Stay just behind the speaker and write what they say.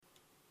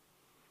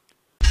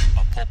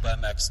Pulp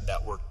MX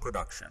Network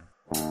production.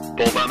 Pulp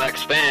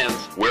MX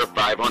fans, we're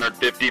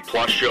 550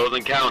 plus shows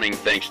and counting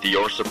thanks to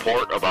your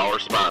support of our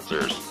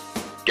sponsors.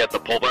 Get the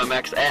Pulp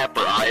MX app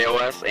for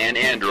iOS and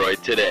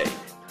Android today.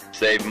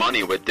 Save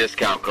money with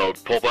discount code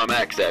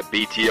PulpMX at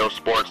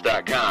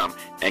BTOsports.com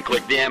and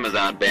click the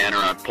Amazon banner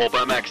on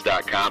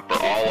PulpMX.com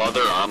for all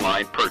other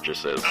online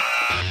purchases.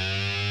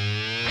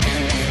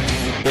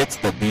 It's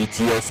the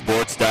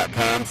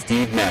BTOsports.com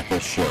Steve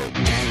Mathis Show,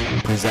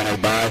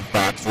 presented by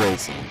Fox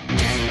Racing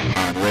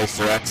on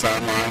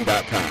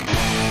RacerXOnline.com.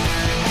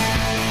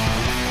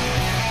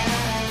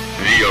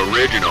 The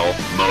original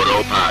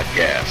Moto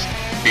Podcast,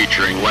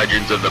 featuring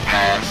legends of the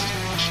past,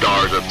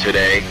 stars of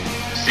today,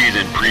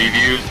 season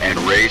previews and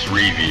race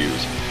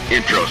reviews,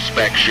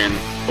 introspection,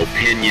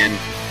 opinion,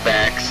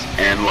 facts,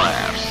 and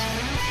laughs.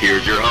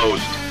 Here's your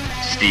host,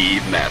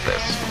 Steve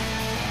Mathis.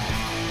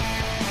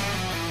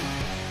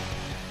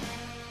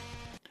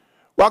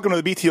 Welcome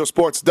to the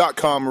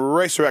BTOsports.com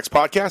RacerX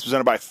podcast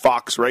presented by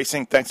Fox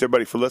Racing. Thanks,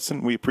 everybody, for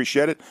listening. We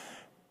appreciate it.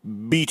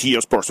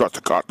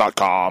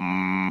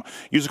 BTOsports.com.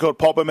 Use the code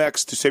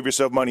PulpMX to save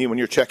yourself money when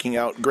you're checking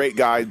out. Great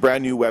guide,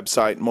 brand new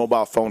website,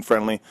 mobile phone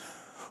friendly.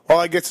 Well,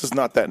 I guess it's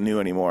not that new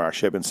anymore.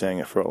 Actually, I've been saying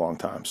it for a long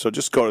time. So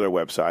just go to their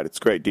website. It's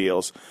great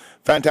deals.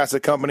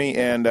 Fantastic company,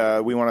 and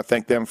we want to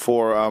thank them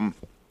for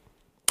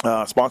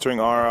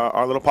sponsoring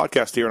our little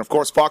podcast here. And, of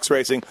course, Fox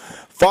Racing,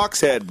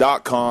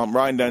 foxhead.com,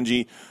 Ryan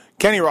Dungy,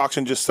 Kenny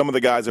Roxon, just some of the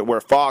guys that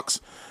wear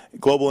Fox,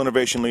 global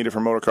innovation leader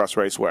for motocross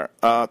racewear.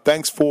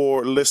 Thanks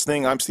for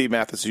listening. I'm Steve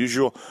Mathis, as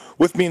usual.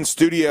 With me in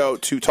studio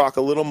to talk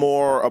a little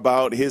more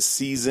about his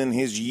season,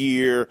 his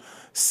year,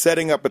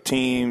 setting up a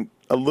team,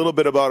 a little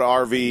bit about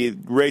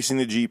RV, racing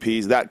the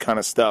GPs, that kind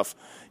of stuff.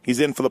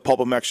 He's in for the Pulp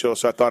MX show,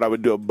 so I thought I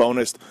would do a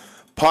bonus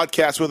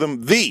podcast with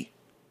him. The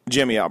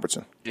Jimmy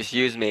Albertson. Just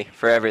use me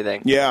for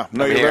everything. Yeah,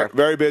 no, you're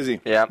very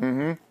busy. Yeah.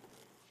 Mm-hmm.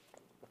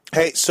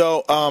 Hey,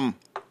 so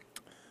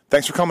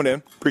thanks for coming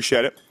in.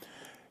 Appreciate it.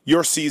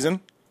 Your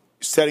season,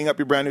 setting up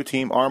your brand new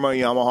team, ARMA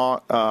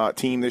Yamaha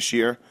team this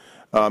year.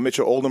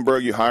 Mitchell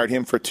Oldenburg, you hired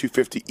him for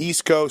 250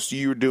 East Coast.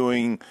 You're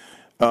doing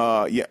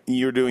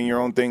your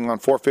own thing on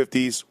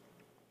 450s.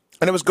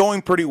 And it was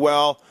going pretty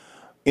well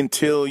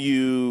until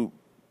your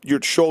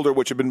shoulder,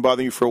 which had been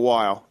bothering you for a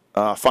while,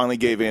 finally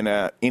gave in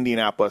at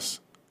Indianapolis,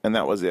 and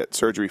that was it.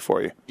 Surgery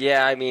for you.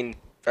 Yeah, I mean,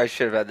 I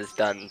should have had this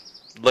done.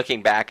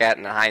 Looking back at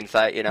it in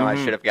hindsight, I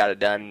should have got it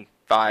done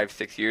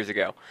 5-6 years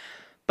ago.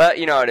 But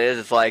you know what it is.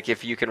 It's like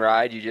if you can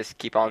ride, you just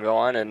keep on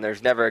going, and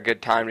there's never a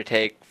good time to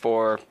take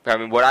what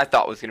I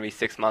thought was going to be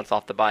 6 months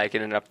off the bike,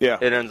 it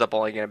ends up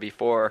only going to be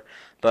 4.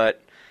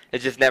 But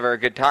it's just never a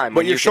good time.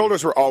 But your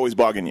shoulders were always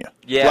bugging you.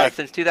 Yeah,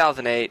 since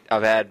 2008,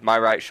 I've had my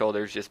right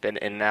shoulder's just been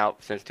in and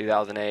out since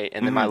 2008.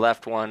 And then my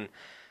left one,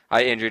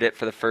 I injured it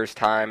for the first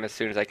time as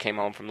soon as I came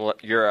home from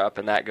Europe,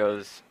 and that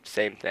goes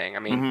same thing. I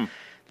mean,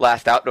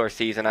 last outdoor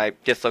season, I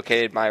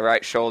dislocated my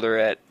right shoulder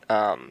at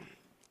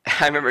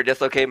I remember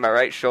dislocating my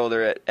right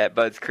shoulder at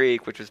Budds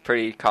Creek, which was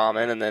pretty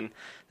common, and then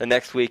the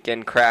next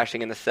weekend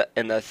crashing in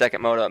the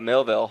second moto at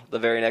Millville the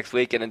very next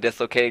weekend and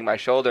dislocating my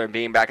shoulder and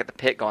being back at the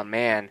pit going,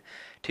 man,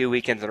 2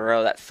 weekends in a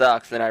row, that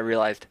sucks. Then I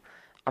realized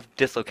I've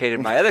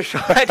dislocated my other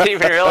shoulder. I didn't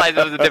even realize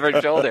it was a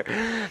different shoulder.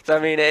 So, I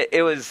mean,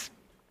 it was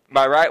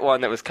my right one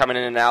that was coming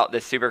in and out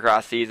this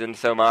Supercross season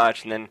so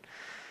much, and then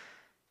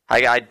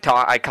I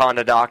conned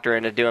a doctor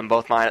into doing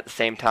both mine at the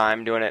same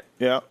time, doing it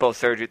both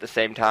surgery at the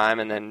same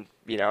time, and then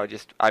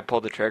I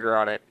pulled the trigger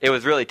on it. It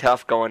was really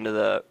tough going to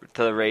the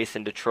race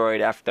in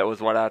Detroit after that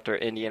was one after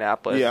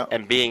Indianapolis,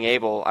 and being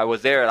able, I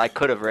was there and I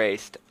could have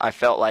raced. I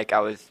felt like I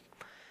was,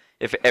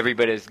 if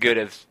everybody as good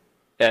as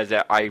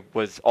I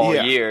was all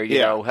year,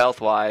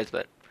 health wise,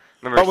 but.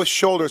 But with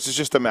shoulders, it's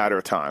just a matter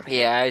of time.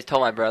 Yeah, I told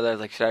my brother, I was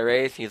like, should I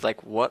race? He's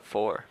like, what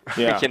for?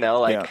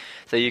 Yeah.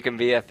 So you can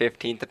be a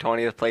 15th or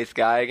 20th place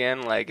guy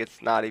again? Like, it's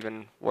not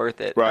even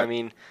worth it. Right. I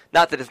mean,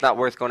 not that it's not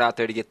worth going out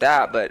there to get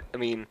that, but, I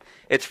mean,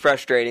 it's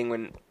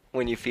frustrating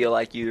when you feel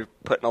like you're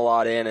putting a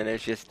lot in and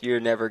it's just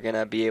you're never going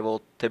to be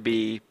able to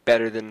be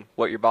better than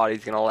what your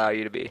body's going to allow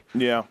you to be.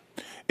 Yeah.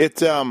 It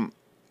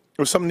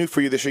was something new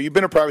for you this year. You've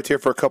been a privateer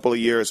for a couple of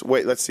years.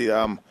 Wait, let's see.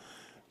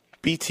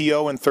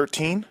 BTO in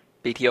 13?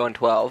 BTO in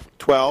 12.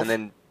 12. And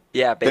then,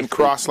 basically. Then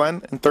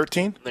Crossland in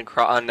 13? Then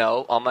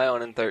no, on my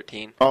own in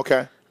 13.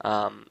 Okay.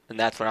 And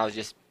that's when I was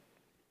just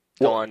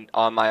going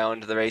on my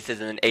own to the races,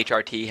 and then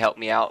HRT helped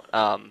me out.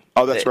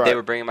 That's right. They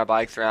were bringing my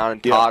bikes around,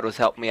 and Todd was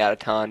helping me out a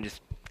ton.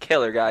 Just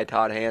killer guy,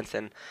 Todd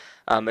Hansen.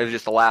 It was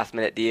just a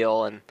last-minute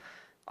deal, and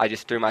I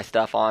just threw my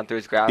stuff on, threw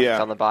his graphics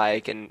on the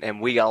bike,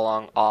 and we got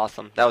along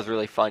awesome. That was a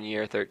really fun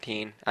year,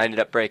 13. I ended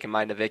up breaking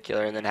my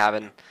navicular and then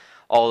having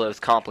all those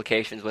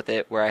complications with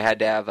it where I had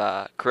to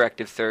have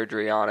corrective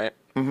surgery on it.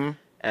 Mm-hmm.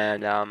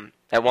 And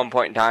at one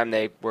point in time,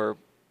 they were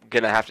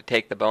going to have to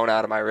take the bone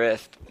out of my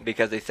wrist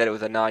because they said it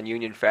was a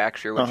non-union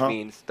fracture, which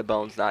means the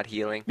bone's not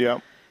healing. Yeah.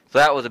 So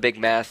that was a big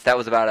mess. That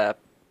was about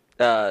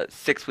a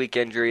 6-week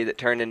injury that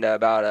turned into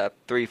about a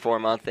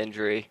 3-4 month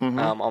injury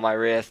on my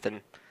wrist,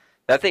 and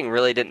that thing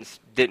really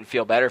didn't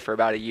feel better for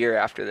about a year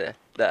after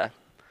the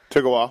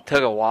Took a while.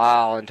 Took a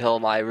while until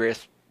my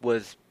wrist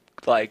was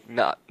like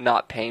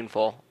not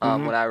painful.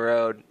 When I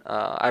rode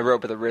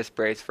with a wrist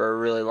brace for a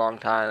really long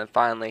time, and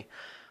finally,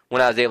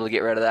 when I was able to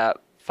get rid of that,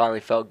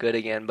 finally felt good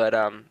again. But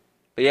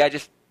yeah, I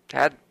just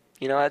had,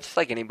 it's just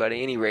like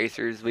anybody, any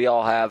racers. We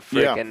all have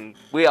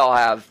we all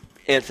have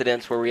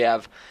incidents where we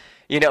have,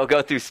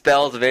 go through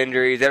spells of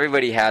injuries.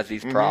 Everybody has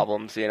these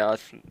problems.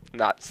 It's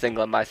not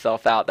singling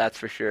myself out, that's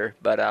for sure.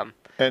 But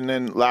and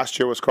then last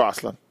year was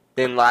Crossland.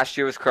 Then last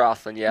year was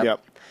Crossland,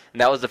 yep. And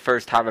that was the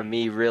first time of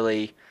me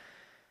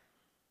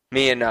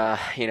and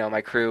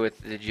my crew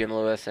with Jim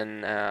Lewis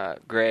and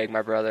Greg,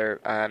 my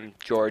brother,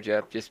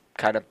 Georgia, just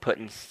kind of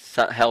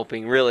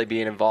helping, really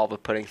being involved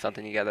with putting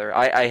something together.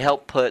 I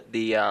helped put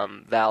the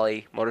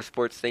Valley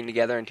Motorsports thing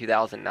together in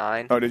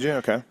 2009. Oh, did you?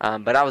 Okay.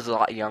 But I was a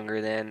lot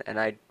younger then, and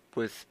I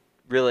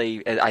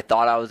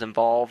thought I was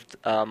involved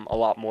a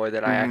lot more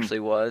than I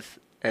actually was.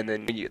 And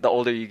then the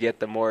older you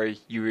get, the more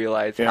you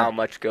realize how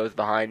much goes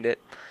behind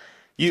it.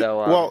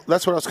 Well,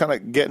 that's what I was kind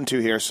of getting to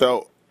here.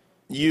 So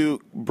you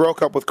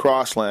broke up with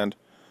Crossland,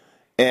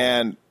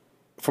 and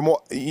from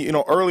what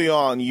early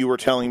on, you were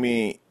telling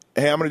me,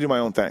 "Hey, I'm going to do my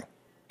own thing,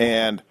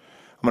 and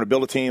I'm going to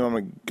build a team. I'm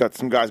going to got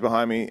some guys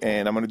behind me,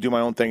 and I'm going to do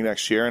my own thing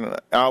next year." And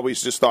I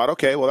always just thought,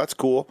 "Okay, well, that's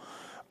cool."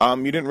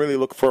 You didn't really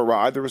look for a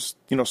ride. There was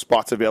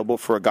spots available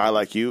for a guy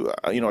like you,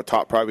 a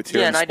top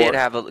privateer. Yeah, in the and sport. I did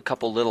have a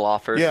couple little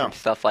offers and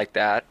stuff like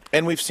that.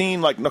 And we've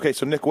seen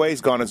so Nick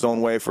Way's gone his own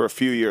way for a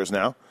few years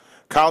now.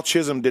 Kyle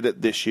Chisholm did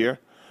it this year.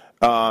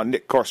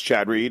 Nick, of course,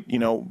 Chad Reed,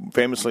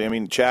 famously. I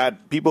mean,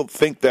 Chad, people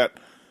think that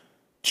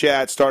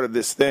Chad started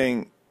this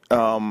thing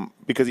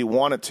because he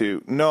wanted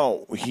to.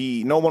 No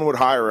one would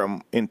hire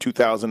him in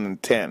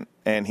 2010,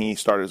 and he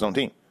started his own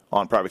team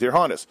on privateer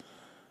Hondas.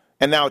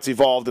 And now it's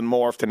evolved and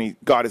morphed, and he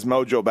got his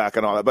mojo back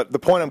and all that. But the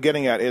point I'm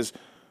getting at is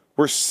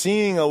we're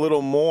seeing a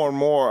little more and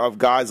more of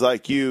guys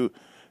like you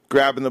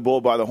grabbing the bull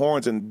by the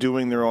horns and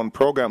doing their own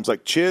programs.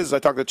 Like I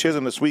talked to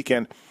Chisholm this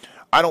weekend.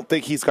 I don't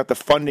think he's got the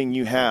funding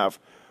you have,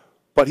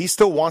 but he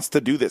still wants to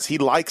do this. He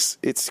likes,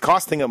 it's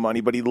costing him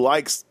money, but he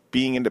likes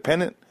being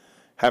independent,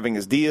 having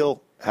his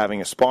deal, having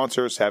his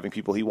sponsors, having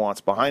people he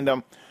wants behind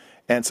him.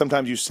 And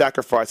sometimes you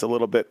sacrifice a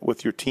little bit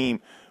with your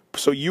team.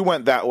 So you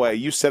went that way.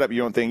 You set up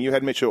your own thing. You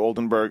had Mitchell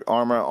Oldenburg,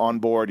 ARMA on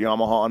board,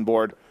 Yamaha on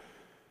board.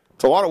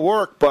 It's a lot of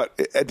work, but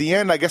at the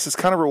end, I guess it's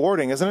kind of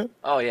rewarding, isn't it?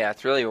 Oh, yeah,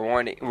 it's really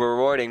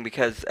rewarding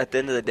because at the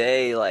end of the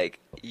day, like,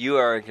 you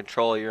are in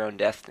control of your own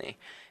destiny.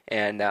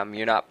 And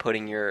you're not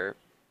putting your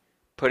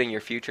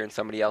future in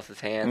somebody else's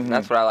hands. And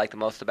that's what I like the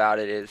most about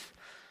it is,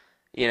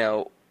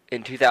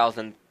 in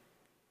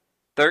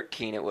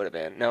 2013 it would have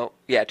been.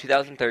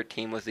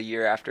 2013 was the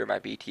year after my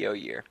BTO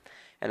year.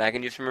 And I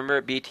can just remember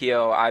at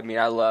BTO, I mean,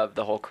 I loved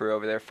the whole crew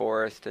over there,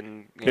 Forrest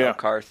and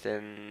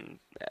Karsten.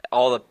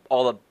 All the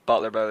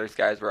Butler Brothers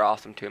guys were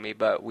awesome to me.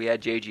 But we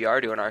had JGR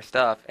doing our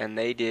stuff, and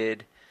they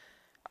did.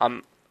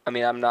 I'm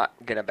not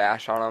gonna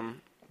bash on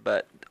them,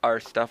 but our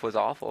stuff was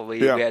awful.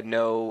 We had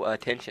no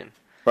attention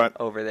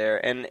over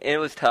there, and it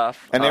was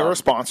tough. And they were a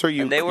sponsor.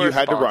 You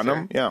had to run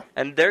them, yeah.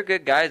 And they're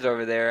good guys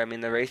over there. I mean,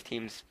 the race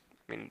teams.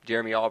 I mean,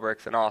 Jeremy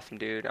Albrecht's an awesome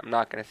dude. I'm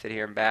not gonna sit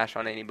here and bash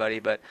on anybody,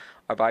 but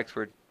our bikes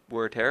were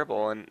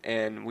terrible,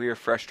 and we were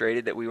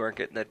frustrated that we weren't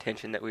getting the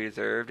attention that we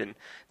deserved. And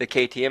the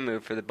KTM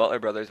move for the Butler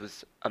Brothers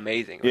was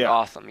amazing. It was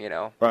awesome,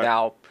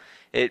 Now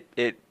it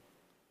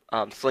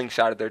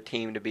slingshotted their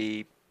team to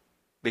be,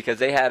 because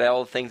they had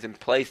all the things in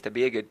place to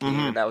be a good team,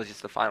 and that was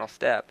just the final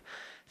step.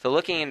 So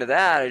looking into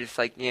that, I just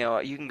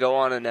you can go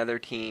on another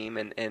team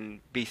and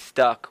be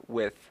stuck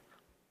with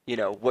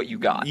what you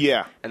got.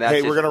 Yeah. And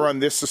that's we're going to run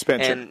this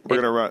suspension.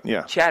 We're going to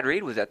run, Chad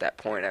Reed was at that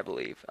point, I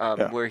believe,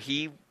 where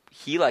he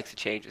likes to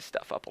change his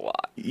stuff up a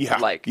lot. Yeah.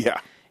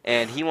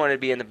 And he wanted to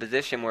be in the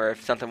position where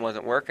if something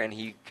wasn't working,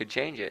 he could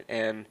change it.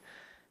 And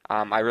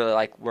I really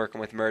like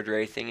working with Merge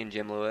Racing and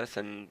Jim Lewis,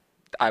 and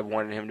I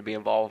wanted him to be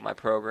involved with my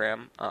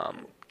program.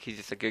 He's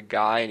just a good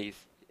guy,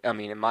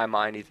 and in my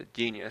mind, he's a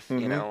genius.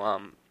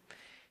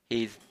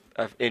 He's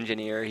an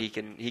engineer. He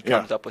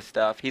comes up with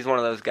stuff. He's one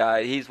of those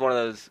guys. He's one of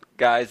those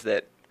guys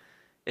that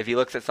if he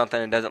looks at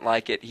something and doesn't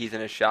like it, he's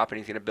in his shop and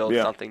he's going to build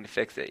something to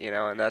fix it.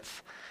 And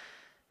that's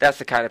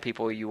the kind of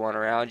people you want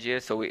around you.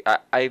 So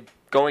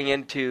going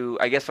into,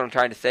 I guess what I'm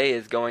trying to say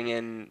is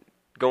going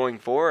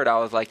forward, I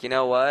was like, you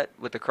know what,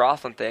 with the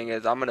Crossland thing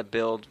is I'm going to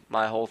build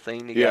my whole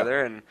thing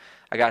together, and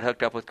I got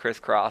hooked up with Chris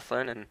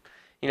Crossland, and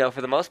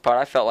for the most part,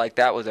 I felt like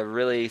that was a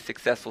really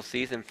successful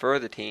season for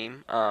the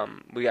team.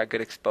 We got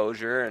good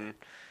exposure, and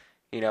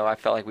I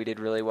felt like we did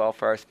really well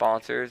for our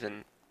sponsors.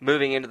 And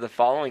moving into the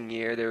following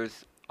year, there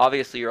was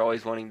obviously you're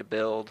always wanting to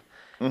build,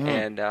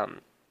 and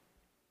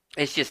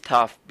it's just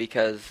tough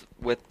because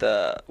with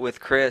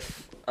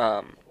Chris,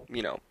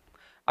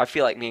 I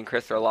feel like me and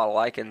Chris are a lot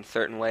alike in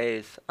certain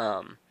ways.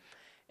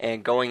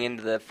 And going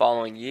into the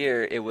following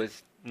year, it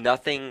was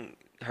nothing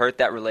hurt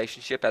that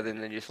relationship other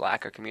than just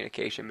lack of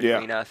communication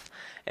between us,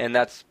 and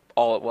that's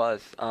all it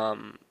was.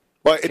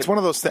 Well, it's one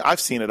of those things. I've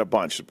seen it a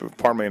bunch.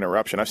 Pardon my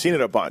interruption. I've seen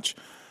it a bunch.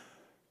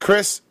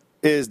 Chris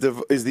is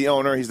the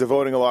owner. He's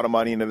devoting a lot of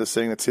money into this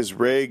thing. That's his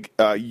rig.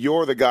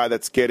 You're the guy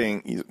that's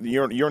getting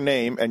your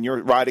name and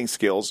your riding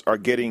skills are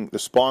getting the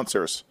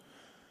sponsors.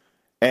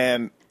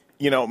 And,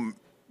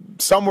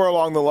 somewhere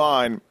along the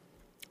line,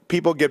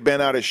 people get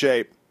bent out of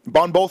shape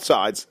on both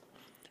sides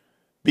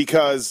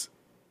because,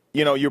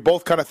 you're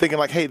both kind of thinking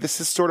like, hey,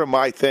 this is sort of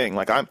my thing.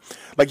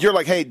 You're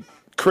like, hey,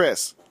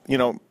 Chris,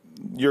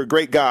 you're a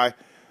great guy.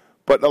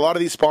 But a lot of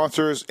these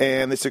sponsors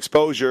and this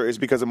exposure is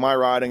because of my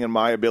riding and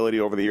my ability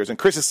over the years. And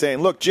Chris is saying,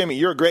 look, Jimmy,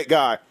 you're a great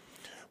guy,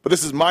 but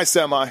this is my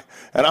semi,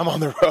 and I'm on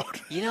the road.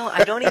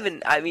 I don't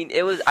even – I mean,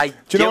 it was – I Do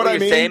you know what you're I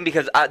mean? saying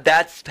because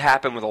that's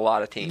happened with a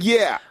lot of teams.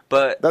 Yeah.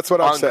 But that's what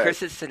I'm saying. On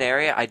Chris's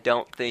scenario, I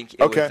don't think it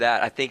was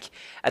that. I think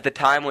at the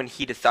time when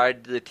he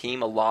decided the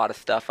team, a lot of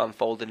stuff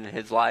unfolded in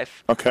his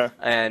life. Okay.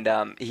 And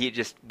he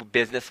just,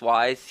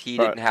 business-wise, he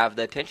didn't have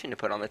the attention to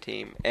put on the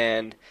team.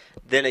 And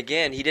then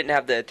again, he didn't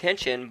have the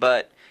attention,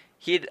 but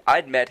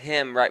I'd met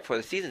him right before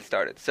the season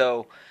started.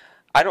 So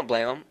I don't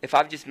blame him. If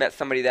I've just met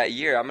somebody that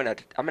year, I'm gonna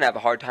have a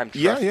hard time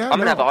trusting. I'm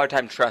gonna have a hard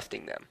time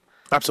trusting them.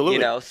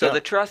 Absolutely. So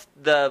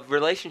the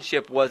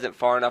relationship wasn't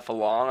far enough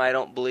along, I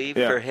don't believe,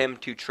 for him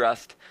to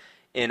trust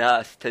in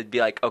us to be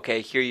like,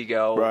 okay, here you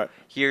go. Right.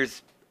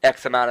 Here's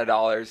X amount of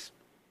dollars.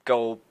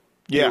 Go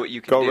do what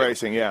you can do. Go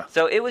racing, yeah.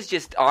 So it was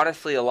just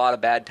honestly a lot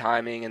of bad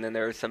timing, and then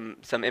there were some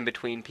in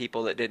between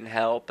people that didn't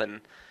help,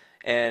 and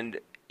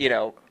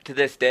to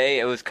this day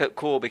it was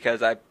cool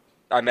because I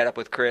met up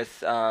with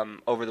Chris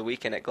over the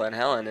weekend at Glen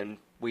Helen, and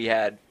we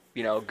had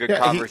good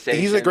conversation.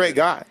 He's a great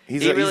guy.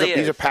 He's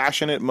a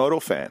passionate moto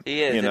fan.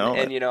 He is,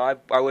 and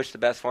I wish the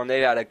best for him.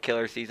 They had a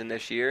killer season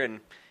this year, and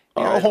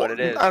it's what it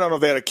is. I don't know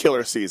if they had a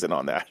killer season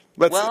on that.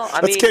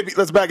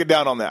 Let's back it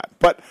down on that.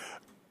 But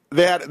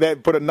they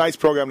had put a nice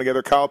program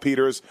together. Kyle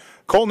Peters,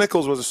 Cole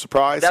Nichols was a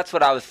surprise. That's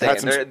what I was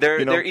saying.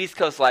 Their East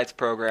Coast Lights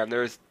program.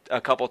 There was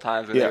a couple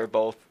times where they were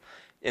both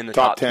in the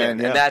top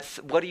 10. And that's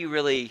what do you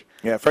really.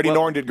 Yeah, Freddie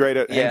Norton did great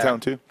at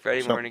Hangtown too.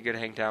 Freddie Norton did good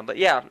at Hangtown. But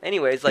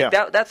anyways,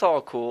 that's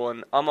all cool,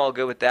 and I'm all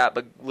good with that.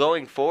 But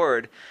going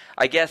forward,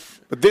 I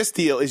guess. But this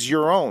deal is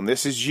your own.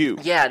 This is you.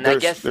 Yeah, and I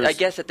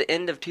guess at the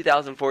end of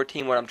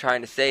 2014, what I'm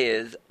trying to say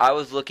is I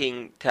was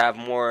looking to have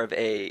more of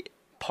a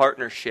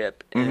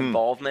partnership and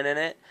involvement in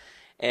it,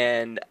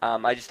 and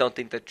I just don't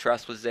think the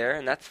trust was there,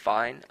 and that's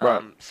fine.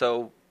 Right.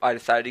 So I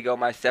decided to go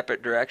my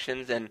separate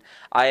directions, and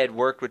I had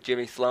worked with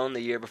Jimmy Sloan the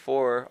year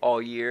before,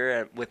 all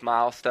year with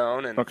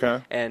Milestone,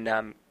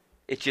 and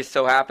it just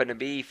so happened to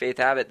be Faith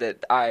Habit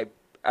that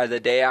the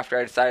day after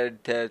I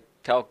decided to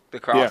tell the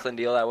Crossland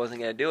deal I wasn't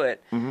going to do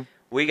it,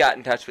 we got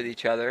in touch with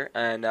each other,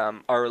 and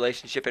our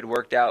relationship had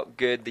worked out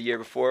good the year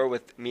before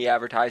with me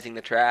advertising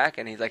the track,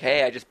 and he's like,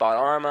 hey, I just bought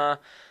ARMA,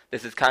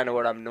 this is kind of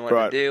what I'm going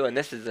to do, and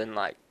this is in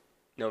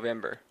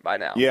November by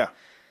now. Yeah.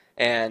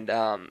 And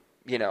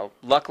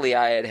luckily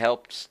I had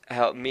helped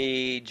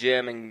me,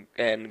 Jim,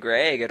 and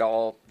Greg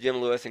Jim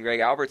Lewis and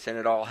Greg Albertson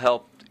had all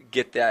helped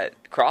get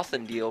that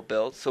Crossland deal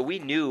built. So we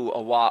knew a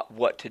lot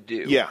what to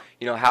do. Yeah.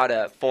 How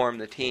to form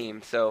the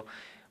team. So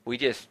we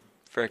just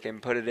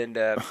freaking put it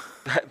into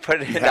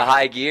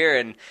high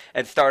gear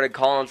and started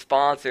calling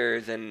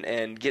sponsors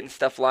and getting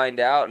stuff lined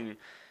out, and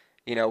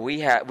we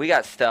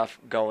got stuff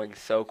going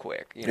so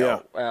quick. In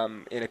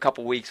a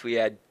couple weeks we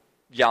had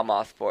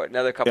Yamaha Sport.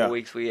 Another couple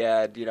weeks we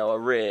had, a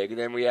rig. And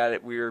then we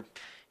were,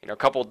 a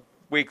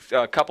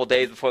couple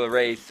days before the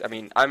race. I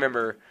mean, I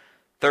remember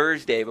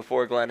Thursday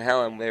before Glen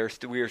Helen, we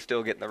were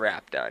still getting the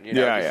wrap done.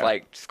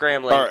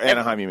 Scrambling. Or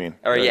Anaheim, you mean?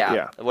 Or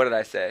what did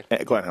I say?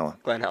 Glen Helen.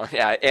 Glen Helen.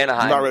 Yeah,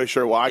 Anaheim. I'm not really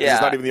sure why. Because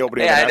it's not even the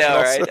opening. Yeah, I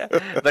know,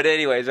 right? But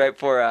anyways, right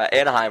before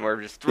Anaheim,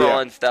 we're just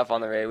throwing stuff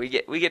on the race.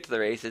 We get to the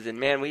races, and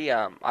man,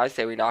 I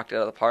say we knocked it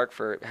out of the park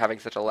for having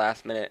such a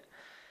last minute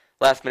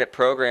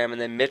program,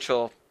 and then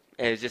Mitchell.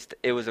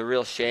 It was a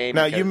real shame.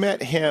 Now, you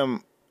met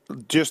him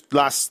just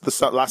last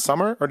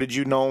summer, or did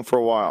you know him for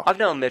a while? I've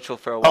known Mitchell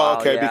for a while. Oh,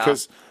 okay,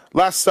 because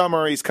last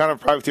summer he's kind of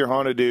a privateer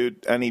Honda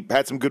dude, and he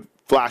had some good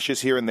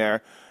flashes here and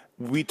there.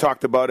 We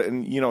talked about it,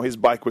 and his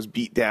bike was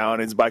beat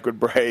down, his bike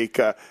would break.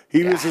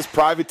 He was as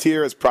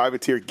privateer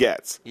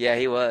gets. Yeah,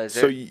 he was.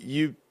 So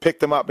you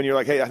picked him up, and you're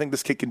like, hey, I think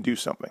this kid can do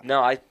something.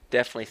 No, I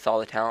definitely saw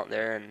the talent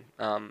there,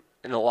 and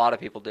a lot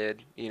of people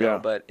did.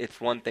 But it's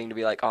one thing to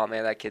be like, oh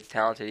man, that kid's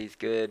talented, he's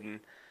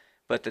good,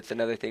 but it's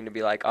another thing to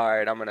be like, all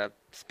right, I'm gonna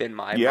spend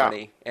my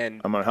money and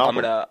I'm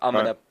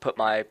gonna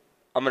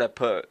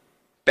put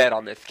bet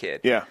on this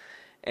kid. Yeah.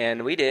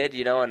 And we did,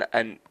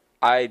 and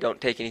I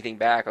don't take anything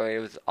back. I mean, it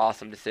was an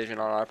awesome decision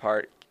on our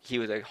part. He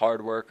was a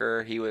hard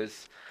worker. He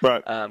was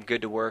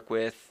good to work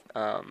with.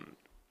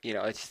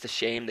 It's just a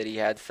shame that he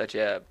had such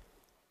a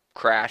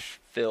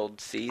crash-filled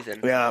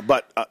season. Yeah,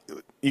 but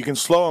you can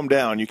slow him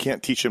down. You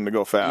can't teach him to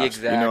go fast.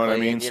 Exactly. You know what I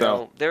mean?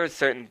 And, there were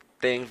certain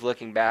things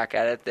looking back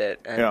at it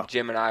that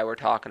Jim and I were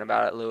talking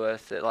about at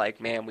Lewis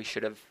that man, we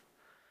should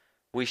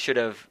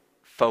have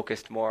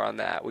focused more on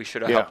that. We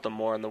should have helped them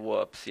more on the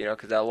whoops,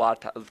 because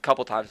a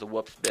couple times the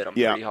whoops bit them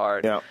pretty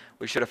hard. Yeah.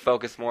 We should have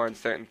focused more on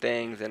certain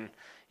things, and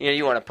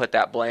you want to put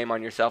that blame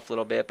on yourself a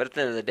little bit, but at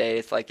the end of the day,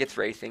 it's like it's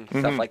racing.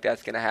 Stuff like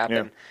that's going to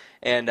happen.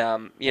 And,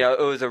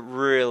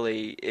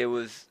 it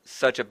was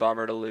such a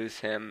bummer to lose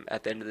him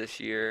at the end of this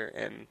year.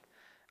 And,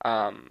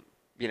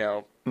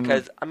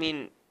 because,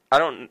 I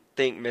don't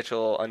think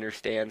Mitchell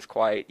understands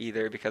quite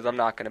either, because I'm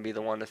not going to be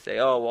the one to say,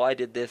 oh, well, I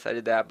did this, I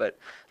did that. But,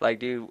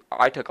 dude,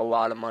 I took a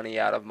lot of money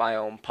out of my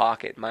own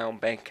pocket, my own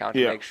bank account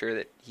to make sure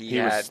that he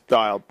was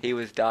dialed. He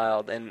was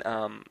dialed. And,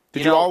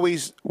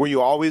 were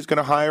you always going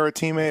to hire a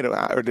teammate,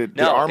 or did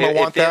ARMA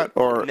want that?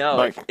 Or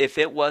no, if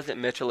it wasn't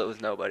Mitchell, it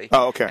was nobody.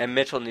 Oh, okay. And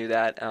Mitchell knew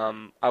that.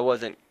 I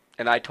wasn't,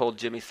 and I told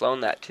Jimmy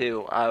Sloan that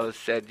too.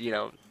 Said,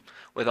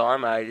 with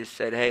ARMA, I just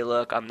said, hey,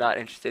 look, I'm not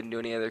interested in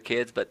doing any other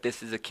kids, but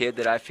this is a kid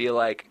that I feel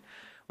like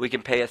we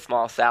can pay a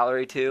small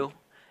salary to,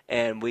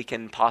 and we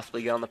can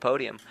possibly get on the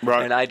podium.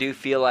 Right. And I do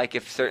feel like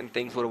if certain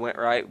things would have went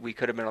right, we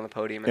could have been on the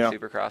podium in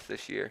Supercross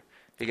this year,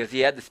 because he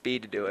had the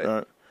speed to do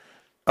it.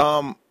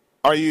 So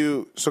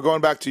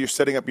going back to your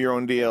setting up your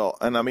own deal,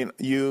 and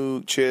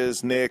you,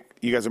 Chiz, Nick,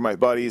 you guys are my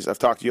buddies. I've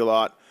talked to you a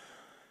lot.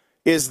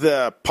 Is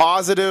the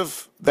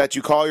positive that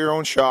you call your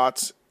own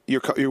shots,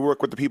 you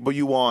work with the people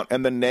you want,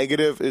 and the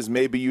negative is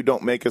maybe you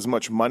don't make as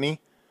much money?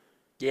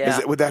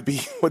 Yeah. Would that be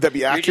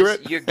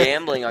accurate? You're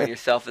gambling on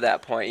yourself at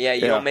that point. Yeah,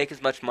 you don't make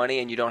as much money,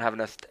 and you don't have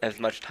as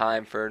much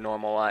time for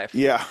normal life.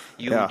 Yeah.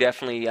 You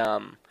definitely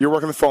you're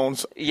working the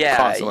phones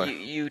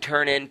constantly. You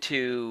turn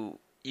into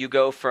you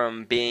go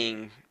from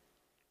being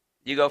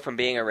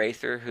a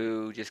racer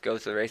who just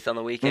goes to the race on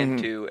the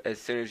weekend to,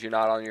 as soon as you're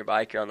not on your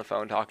bike, you're on the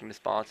phone talking to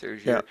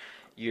sponsors.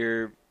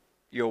 You're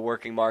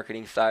working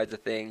marketing sides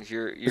of things.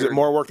 Is it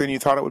more work than you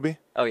thought it would be?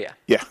 Oh yeah.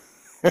 Yeah.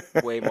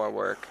 Way more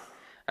work.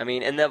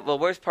 And the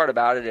worst part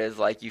about it is,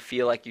 you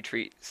feel like you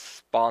treat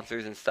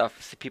sponsors and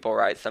stuff, people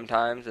right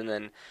sometimes, and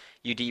then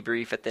you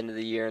debrief at the end of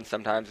the year, and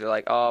sometimes they're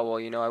like, oh,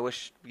 well, I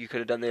wish you could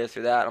have done this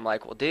or that. I'm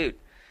like, well, dude,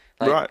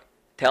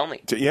 tell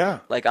me. Yeah.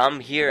 I'm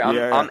here.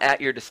 I'm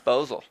at your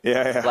disposal.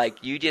 Yeah.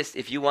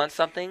 If you want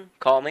something,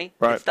 call me.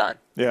 Right. It's done.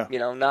 Yeah.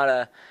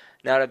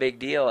 Not a big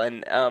deal.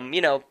 And,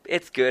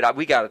 it's good.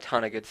 We got a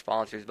ton of good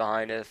sponsors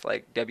behind us,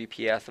 like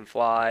WPS and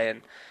Fly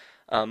and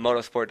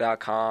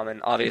motorsport.com,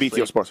 and obviously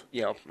BTO Sports.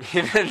 But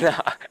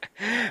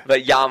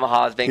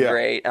Yamaha's been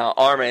great.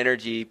 ARMA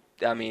Energy.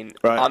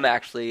 I'm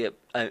actually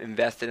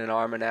invested in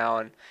ARMA now,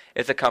 and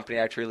it's a company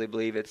I truly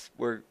believe it's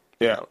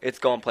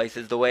going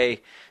places. The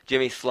way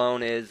Jimmy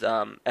Sloan is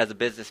as a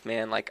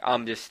businessman,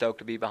 I'm just stoked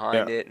to be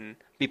behind it and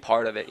be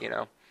part of it.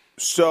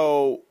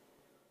 So,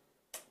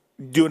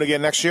 do it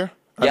again next year?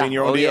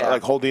 Your own deal,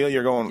 whole deal.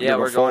 You're going.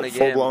 We're going again.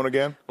 Full blown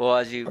again. Well,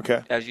 as you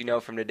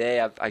know from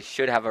today, I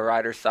should have a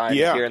rider signed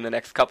here in the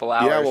next couple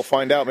hours. Yeah, we'll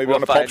find out. Maybe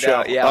on the Pulp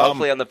Show. Yeah,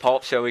 hopefully on the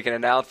Pulp Show we can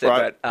announce it.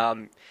 Right.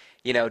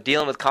 But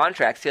dealing with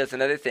contracts, that's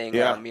another thing.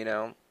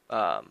 Yeah.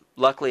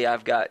 Luckily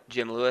I've got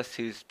Jim Lewis,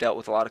 who's dealt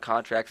with a lot of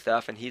contract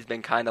stuff, and he's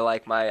been kind of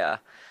like my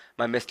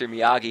Mr.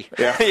 Miyagi.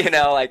 Yeah.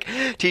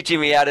 Teaching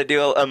me how to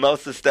do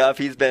most of the stuff.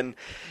 He's been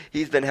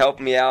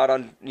helping me out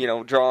on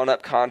drawing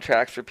up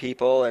contracts for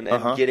people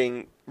and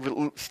getting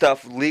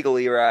stuff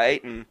legally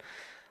right, and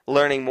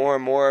learning more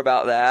and more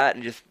about that,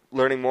 and just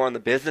learning more on the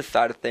business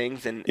side of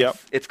things. And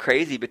it's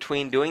crazy,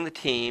 between doing the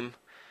team,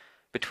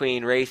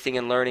 between racing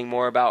and learning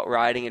more about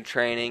riding and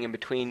training, and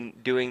between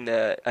doing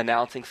the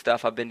announcing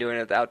stuff I've been doing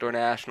at the Outdoor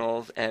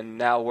Nationals, and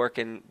now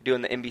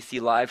doing the NBC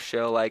Live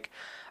show.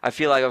 I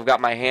feel like I've got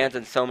my hands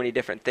in so many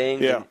different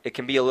things. Yeah. And it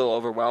can be a little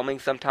overwhelming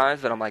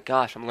sometimes, but I'm like,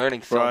 gosh, I'm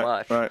learning so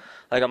much. Right.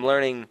 I'm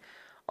learning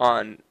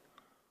on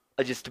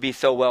just to be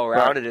so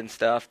well-rounded and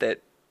stuff that.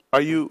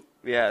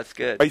 Yeah, it's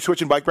good. Are you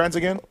switching bike brands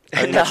again?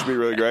 I think that should be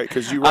really great,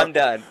 because I'm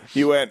done.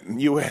 You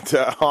went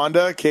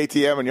Honda,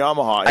 KTM, and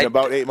Yamaha in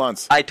about 8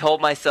 months. I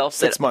told myself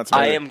 6 months.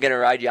 I am going to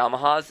ride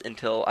Yamahas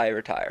until I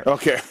retire.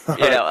 Okay.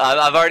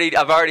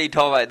 I've already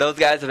told those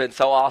guys have been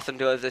so awesome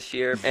to us this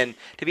year, and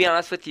to be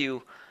honest with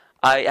you,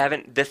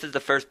 this is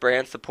the first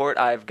brand support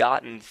I've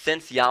gotten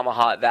since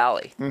Yamaha at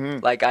Valley.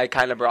 Mm-hmm. I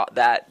kind of brought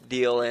that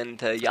deal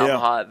into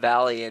Yamaha at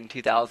Valley in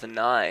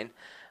 2009.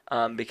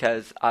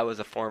 Because I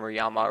was a former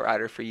Yamaha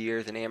rider for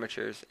years in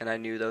amateurs, and I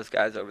knew those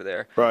guys over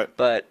there. Right.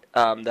 But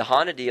the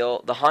Honda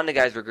deal, the Honda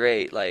guys were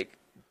great.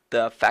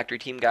 The factory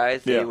team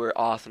guys, they were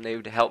awesome. They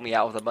would help me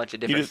out with a bunch of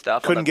different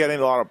stuff. Couldn't get in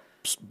a lot of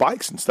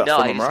bikes and stuff. No,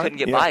 from I them, just right? couldn't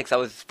get bikes. I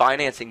was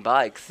financing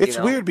bikes. It's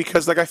weird,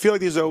 because I feel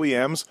like these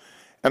OEMs,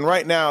 and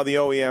right now the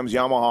OEMs,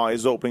 Yamaha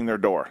is opening their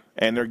door,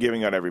 and they're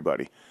giving out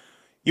everybody.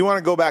 You want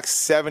to go back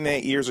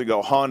 7-8 years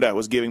ago, Honda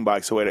was giving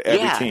bikes away to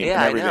every team and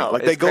everything. I know.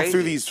 They go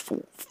through these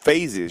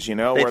phases,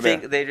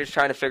 they're just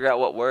trying to figure out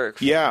what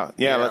works. Yeah.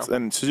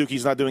 And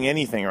Suzuki's not doing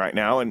anything right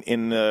now. And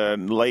in the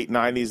late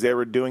 90s, they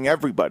were doing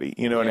everybody.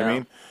 You know what I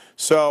mean?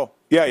 So,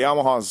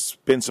 Yamaha's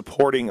been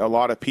supporting a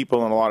lot of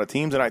people and a lot of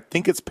teams, and I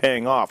think it's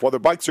paying off. Well, their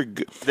bikes are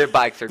good. Their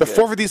bikes are good.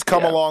 The 450's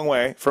come a long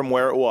way from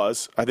where it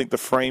was. I think the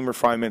frame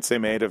refinements they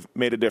made have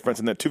made a difference.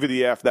 And the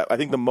 250F, I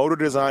think the motor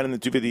design in the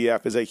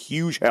 250F is a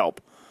huge help.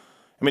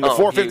 The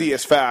 450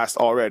 is fast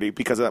already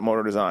because of that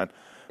motor design.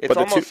 It's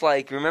almost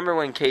like, remember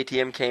when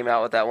KTM came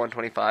out with that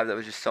 125 that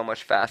was just so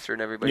much faster than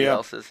everybody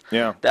else's?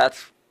 Yeah.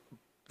 That's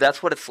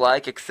that's what it's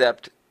like,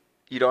 except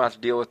you don't have to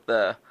deal with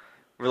the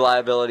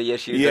reliability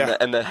issues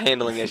and the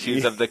handling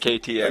issues of the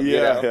KTM.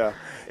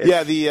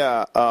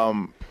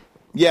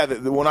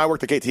 When I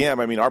worked at KTM,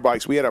 I mean, our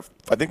bikes, I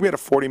think we had a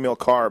 40 mil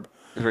carb.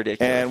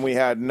 Ridiculous. And we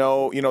had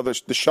no,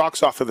 the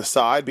shock's off to the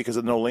side because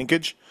of no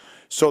linkage.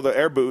 So the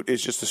air boot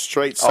is just a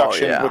straight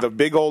suction with a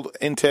big old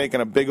intake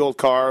and a big old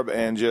carb,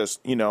 and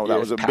just, that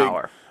was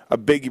a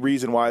big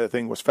reason why the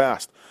thing was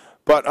fast.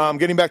 But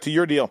getting back to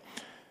your deal,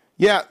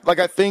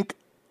 I think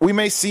we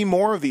may see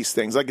more of these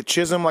things. Like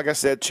Chisholm, like I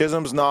said,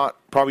 Chisholm's not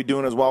probably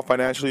doing as well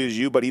financially as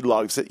you, but he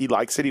loves it. He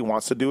likes it. He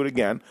wants to do it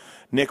again.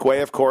 Nick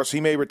Way, of course,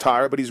 he may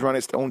retire, but he's run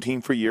his own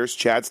team for years.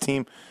 Chad's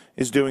team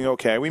is doing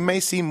okay. We may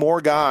see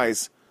more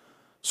guys,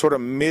 sort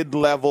of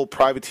mid-level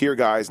privateer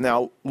guys.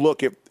 Now,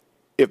 look,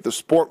 if the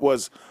sport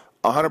was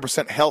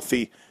 100%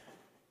 healthy,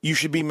 you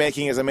should be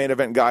making, as a main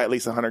event guy, at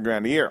least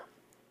 $100,000 a year.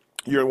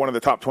 You're one of the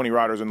top 20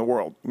 riders in the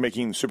world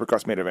making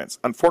Supercross main events.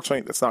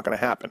 Unfortunately, that's not going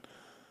to happen.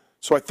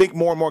 So I think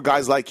more and more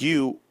guys like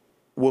you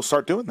will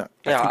start doing that.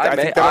 Yeah,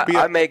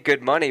 I make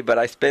good money, but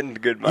I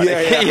spend good money.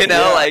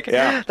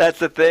 That's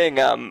the thing.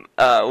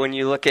 When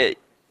you look at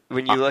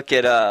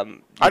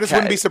I just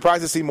wouldn't be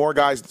surprised to see more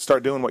guys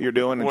start doing what you're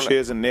doing, and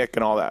Chiz and Nick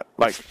and all that.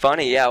 It's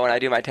funny, when I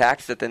do my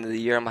taxes at the end of the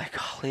year, I'm like,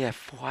 golly,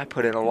 I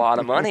put in a lot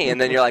of money,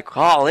 and then you're like,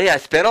 golly, I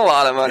spent a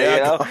lot of money,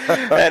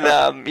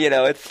 and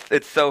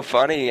it's so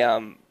funny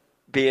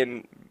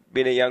being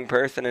a young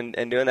person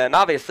and doing that. And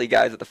obviously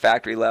guys at the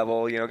factory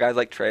level, guys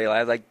like Trey,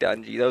 guys like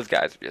Dungy, those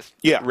guys are just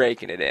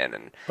raking it in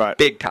and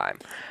big time.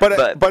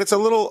 But it's a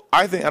little,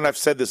 I think, and I've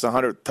said this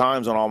 100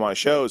 times on all my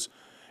shows,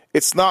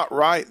 it's not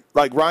right.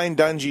 Like, Ryan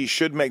Dungy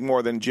should make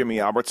more than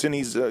Jimmy Albertson.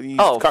 He's got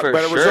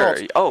better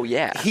results. Oh,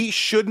 yeah. He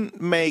shouldn't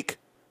make,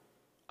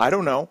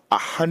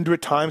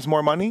 100 times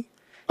more money?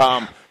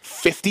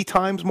 50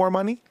 times more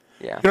money?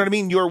 Yeah. You know what I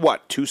mean? You're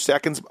 2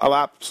 seconds a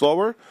lap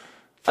slower?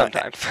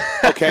 Sometimes.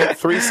 Okay,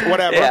 3,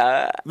 whatever.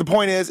 Yeah. The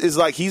point is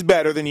like, he's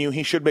better than you.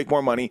 He should make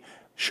more money.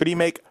 Should he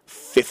make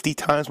 50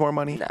 times more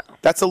money? No.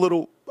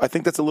 I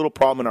think that's a little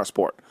problem in our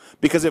sport.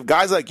 Because if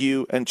guys like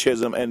you and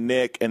Chisholm and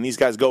Nick and these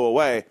guys go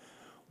away,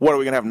 what are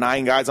we going to have,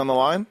 9 guys on the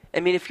line? I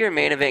mean, if you're a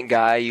main event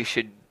guy, you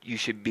should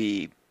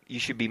be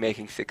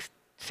making six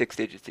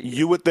digits a year.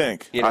 You would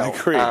think. I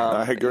agree.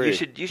 I agree.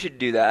 You should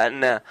do that,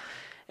 and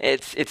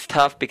it's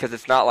tough because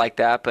it's not like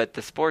that. But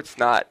the sport's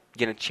not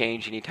going to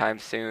change anytime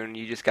soon.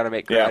 You just got to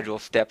make gradual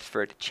steps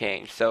for it to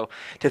change. So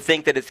to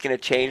think that it's going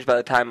to change by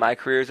the time my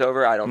career's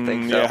over, I don't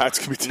think so. Yeah, it's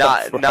going to be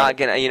tough. Not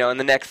going to, in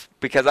the next,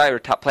 because I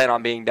plan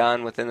on being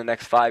done within the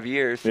next 5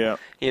 years. Yeah.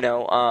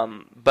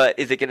 But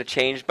is it going to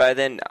change by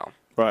then? No.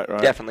 Right.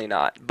 Definitely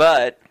not.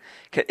 But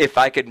if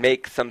I could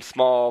make some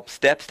small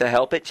steps to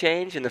help it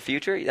change in the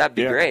future, that'd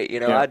be great.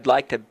 I'd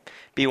like to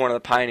be one of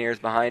the pioneers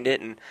behind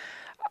it. And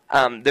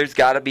there's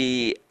got to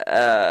be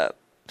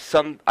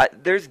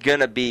there's going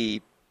to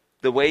be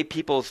the way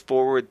people's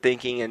forward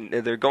thinking, and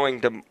they're going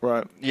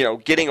to,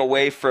 getting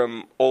away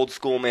from old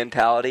school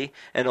mentality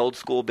and old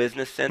school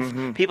business sense.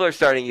 Mm-hmm. People are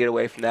starting to get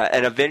away from that.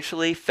 And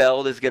eventually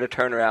Feld is going to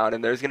turn around,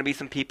 and there's going to be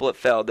some people at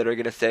Feld that are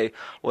going to say,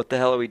 what the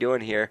hell are we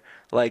doing here?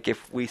 Like,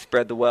 if we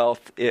spread the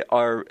wealth,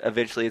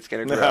 eventually it's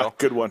going to grow.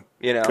 Good one.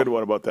 Good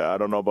one about that. I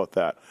don't know about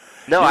that.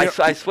 No,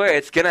 I swear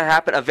it's going to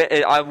happen.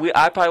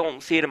 I probably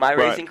won't see it in my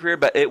racing career,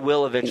 but it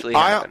will eventually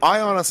happen. I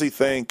honestly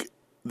think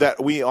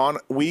that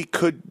we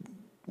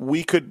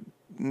could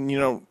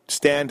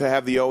stand to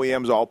have the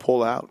OEMs all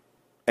pull out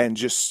and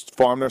just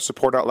farm their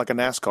support out like a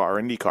NASCAR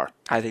or IndyCar.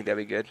 I think that'd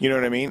be good. You know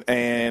what I mean?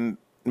 And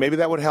maybe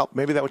that would help.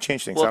 Maybe that would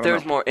change things. Well, if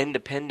there's more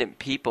independent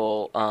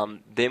people,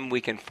 then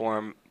we can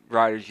form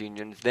riders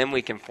unions. Then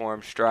we can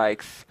form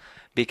strikes,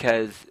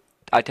 because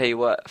I tell you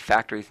what,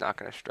 factory's not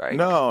going to strike.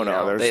 No.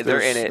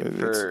 They're in it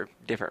for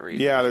different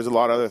reasons. Yeah, there's a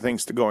lot of other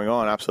things going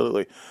on.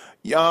 Absolutely.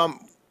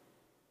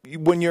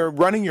 When you're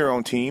running your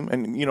own team,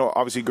 and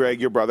obviously Greg,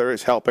 your brother,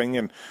 is helping,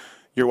 and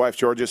your wife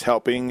George is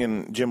helping,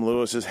 and Jim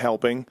Lewis is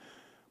helping.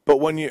 But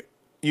when you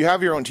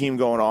have your own team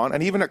going on,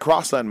 and even at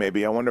Crossland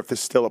maybe, I wonder if this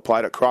still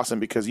applied at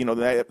Crossland, because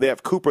they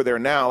have Cooper there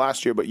now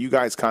last year, but you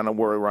guys kind of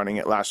were running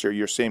it last year,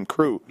 your same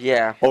crew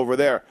over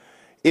there.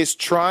 Is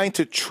trying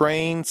to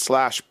train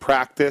 /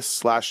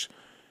 practice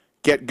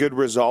 / get good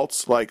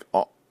results, like,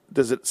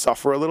 does it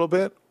suffer a little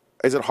bit?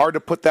 Is it hard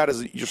to put that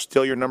as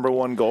still your number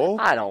one goal?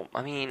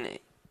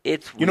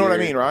 It's weird. You know what I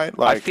mean, right?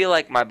 Like, I feel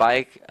like my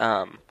bike,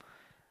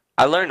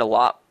 I learned a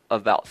lot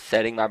about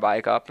setting my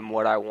bike up and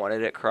what I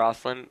wanted at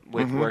Crossland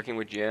with working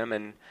with Jim.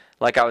 And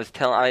like I was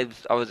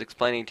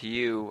explaining to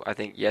you, I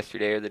think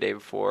yesterday or the day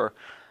before,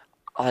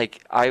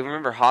 like, I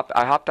remember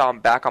I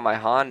hopped back on my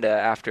Honda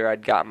after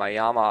I'd gotten my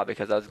Yamaha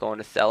because I was going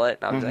to sell it.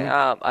 And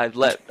I was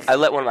like, I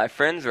let one of my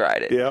friends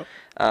ride it. Yeah.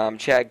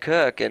 Chad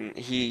Cook, and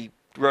he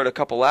rode a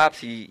couple laps.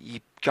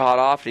 He got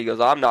off, and he goes,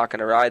 I'm not going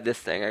to ride this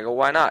thing. I go,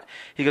 why not?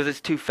 He goes, it's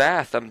too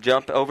fast. I'm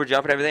over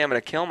jumping everything. I'm going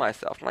to kill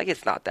myself. I'm like,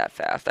 it's not that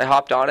fast. I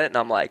hopped on it, and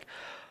I'm like,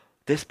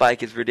 this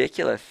bike is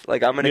ridiculous.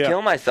 Like, I'm going to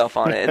kill myself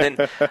on it. And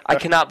then I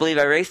cannot believe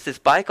I raced this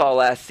bike all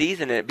last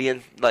season, and it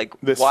being like,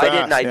 why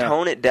didn't I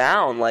tone it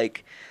down?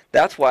 Like,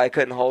 that's why I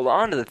couldn't hold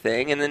on to the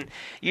thing. And then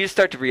you just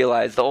start to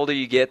realize the older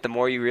you get, the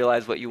more you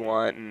realize what you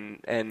want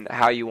and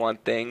how you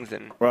want things.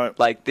 And right.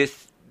 like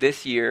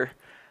this year,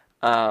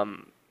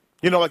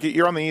 like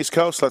you're on the East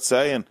Coast, let's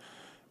say, and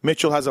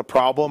Mitchell has a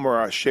problem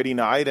or a shitty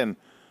night, and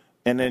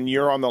then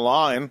you're on the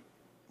line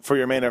for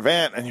your main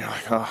event, and you're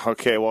like, oh,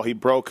 okay, well, he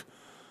broke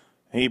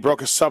a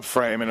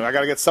subframe, and I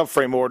got to get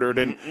subframe ordered.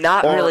 And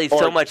not really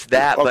so much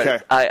that, okay.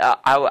 but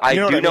I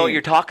do know what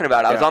you're talking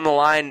about. I was Yeah. on the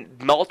line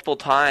multiple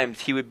times.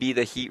 He would be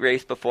the heat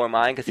race before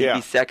mine because he'd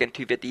be second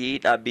 250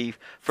 heat, and I'd be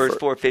first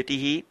 450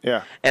 heat.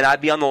 Yeah. And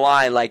I'd be on the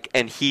line,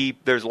 and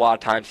there's a lot of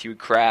times he would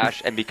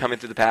crash and be coming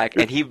through the pack,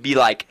 and he'd be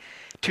like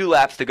 2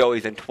 laps to go,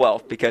 he's in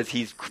 12th because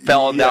he's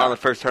falling down on the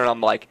first turn. I'm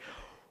like,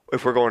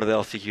 if we're going to the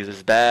LCQ, this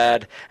is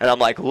bad. And I'm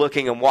like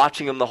looking and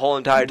watching him the whole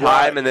entire time.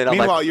 Right. And then I'm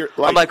Meanwhile,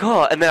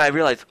 oh, and then I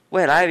realize,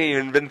 wait, I haven't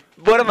even been,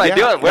 what am I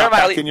doing? Where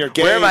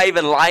am I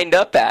even lined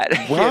up at?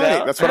 Right. You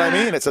know? That's what I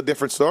mean. It's a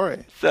different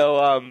story.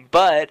 So,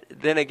 but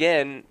then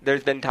again,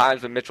 there's been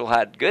times when Mitchell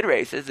had good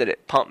races that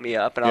it pumped me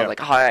up. And I was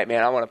like, all right,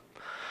 man, I'm going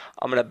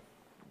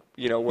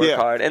to, work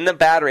hard. And the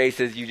bad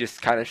races, you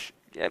just kind of,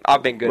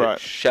 I've been good at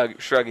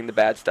shrugging the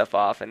bad stuff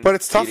off. But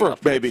it's tougher,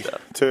 maybe,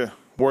 to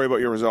worry about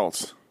your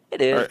results.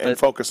 It is. And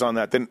focus on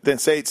that. Then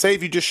say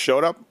if you just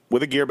showed up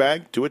with a gear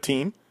bag to a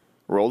team,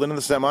 rolled into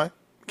the semi,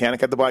 mechanic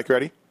had the bike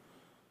ready,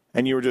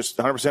 and you were just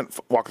 100%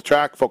 walk the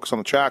track, focus on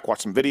the track,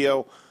 watch some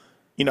video,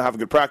 have a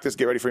good practice,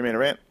 get ready for your main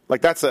event.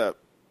 Like that's a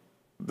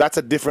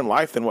different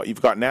life than what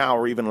you've got now,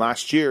 or even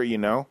last year. You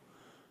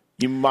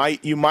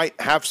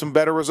might have some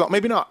better results.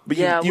 Maybe not.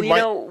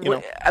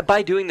 But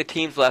by doing the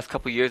teams the last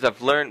couple of years,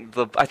 I've learned.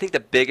 I think the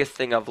biggest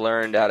thing I've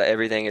learned out of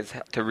everything is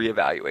to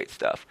reevaluate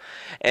stuff.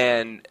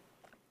 And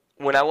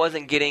when I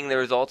wasn't getting the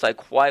results I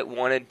quite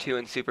wanted to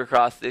in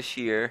Supercross this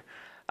year,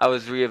 I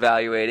was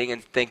reevaluating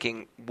and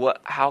thinking,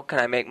 how can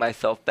I make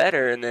myself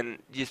better? And then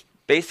just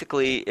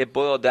basically it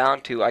boiled down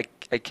to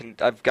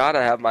I've got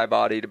to have my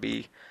body to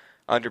be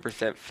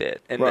 100%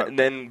 fit. And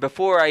then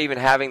before I even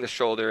having the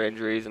shoulder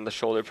injuries and the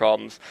shoulder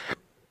problems,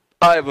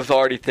 I was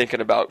already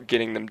thinking about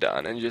getting them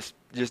done and just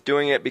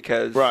doing it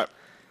because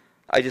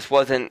I just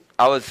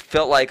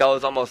felt like I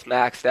was almost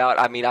maxed out.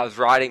 I mean, I was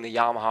riding the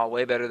Yamaha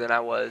way better than I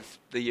was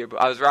the year.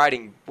 I was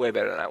riding way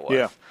better than I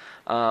was.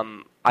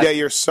 Yeah.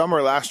 Your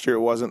summer last year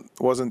wasn't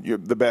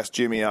the best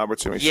Jimmy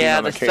Albertson we've seen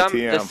on the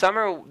KTM. The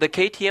summer, the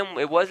KTM,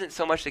 it wasn't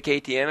so much the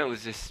KTM. It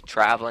was just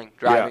driving,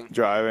 driving,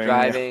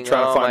 trying to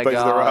find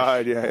places to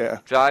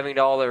ride. Driving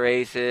to all the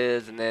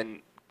races, and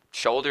then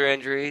shoulder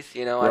injuries. I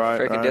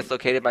freaking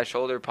dislocated my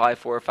shoulder probably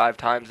 4 or 5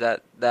 times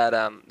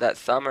that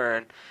summer,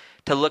 and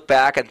to look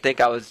back and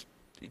think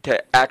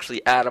to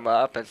actually add them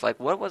up, and it's like,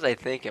 what was I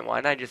thinking? Why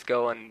didn't I just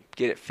go and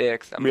get it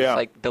fixed? I'm just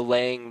like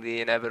delaying the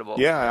inevitable.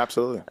 Yeah,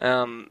 absolutely.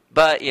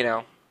 But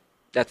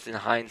that's in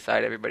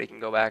hindsight. Everybody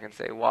can go back and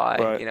say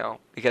why.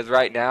 Because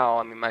right now,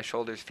 I mean, my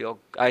shoulders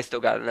I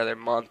still got another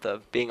month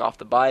of being off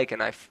the bike,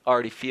 and I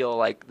already feel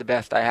like the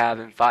best I have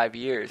in 5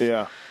 years.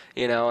 Yeah.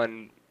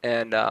 And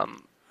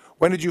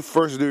when did you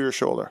first do your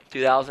shoulder?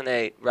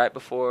 2008, right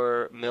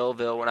before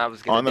Millville, when I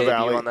was going to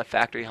debut on the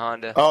factory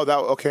Honda. Oh,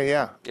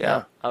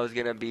 yeah. I was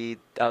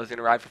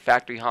gonna ride for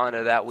factory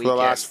Honda that weekend. For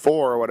the last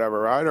 4 or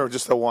whatever, right? Or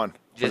just the one?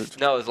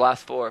 No, it was the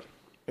last 4.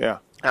 Yeah.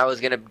 I was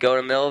gonna go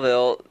to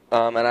Millville,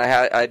 and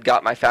I'd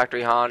got my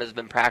factory Honda. Has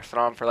been practicing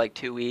on for like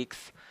 2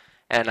 weeks,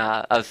 and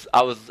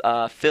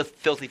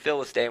Filthy Phil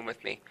was staying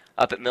with me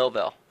up at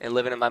Millville and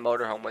living in my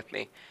motorhome with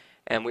me,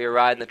 and we were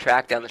riding the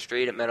track down the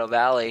street at Meadow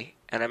Valley.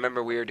 And I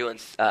remember we were doing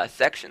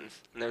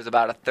sections, and there was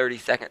about a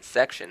 30-second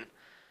section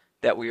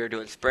that we were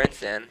doing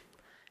sprints in,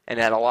 and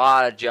it had a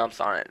lot of jumps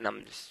on it, and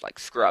I'm just like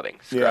scrubbing.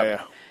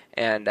 Yeah.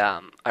 And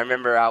I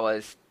remember I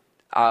was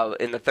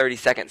in the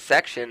 30-second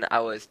section,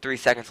 I was 3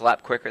 seconds a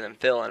lap quicker than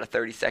Phil in a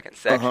 30-second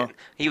section.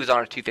 He was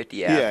on a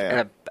 250F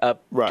and a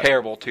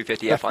terrible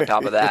 250F on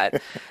top of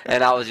that.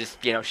 And I was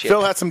just, shit.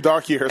 Phil had some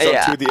dark years on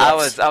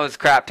 250Fs. I was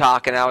crap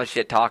talking. I was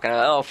shit talking.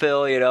 Oh,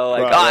 Phil,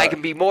 I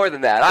can be more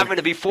than that. I'm going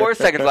to be 4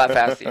 seconds a lap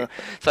faster than you.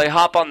 So I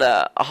hop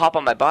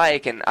on my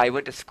bike, and I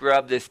went to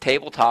scrub this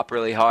tabletop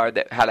really hard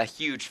that had a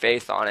huge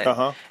face on it.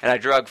 And I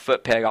drug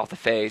foot peg off the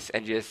face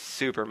and just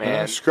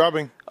Superman.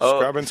 Scrubbing.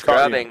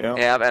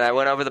 Yeah. And I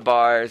went over the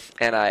bars,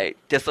 and I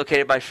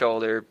dislocated my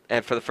shoulder,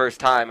 and for the first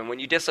time. And when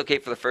you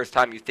dislocate for the first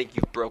time, you think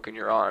you've broken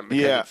your arm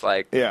because it's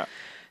like. Yeah.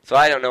 So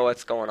I don't know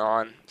what's going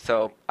on.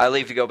 So I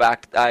leave to go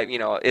back.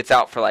 It's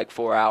out for like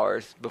 4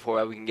 hours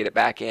before we can get it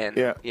back in.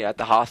 Yeah. At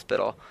the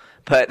hospital.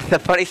 But the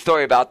funny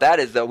story about that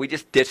is, though, we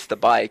just ditched the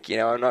bike,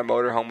 and our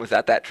motorhome was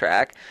at that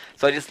track.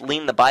 So I just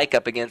leaned the bike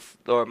up against,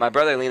 or my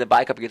brother leaned the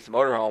bike up against the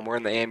motorhome. We're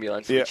in the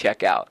ambulance. We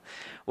check out.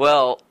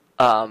 Well,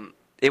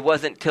 it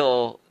wasn't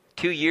till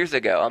 2 years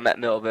ago I'm at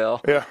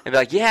Millville. Yeah. And be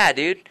like, yeah,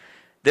 dude,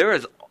 there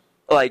was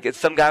like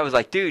some guy was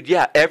like, dude,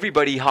 yeah,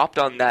 everybody hopped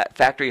on that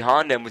factory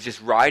Honda and was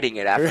just riding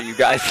it after you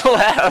guys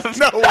left.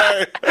 No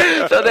way.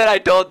 So then I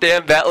told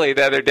Dan Bentley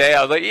the other day,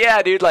 I was like,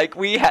 yeah, dude, like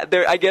we had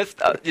there, I guess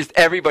just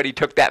everybody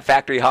took that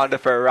factory Honda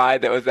for a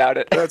ride that was out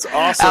at That's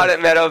awesome. out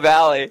at Meadow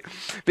Valley.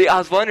 But I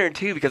was wondering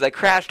too, because I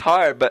crashed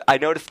hard, but I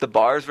noticed the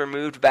bars were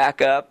moved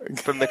back up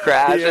from the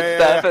crash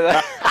and stuff.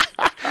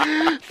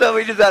 So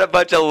we just had a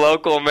bunch of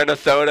local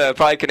Minnesota,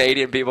 probably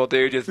Canadian people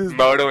too, just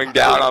motoing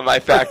down on my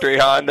factory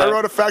Honda. I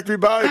rode a factory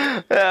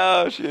bike.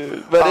 Oh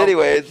shoot! But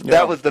anyways,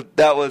 that was the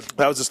start of it.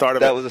 That was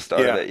the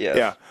start of it. Yes.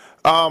 Yeah.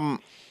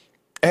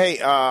 Hey,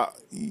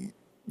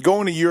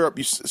 going to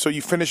Europe. So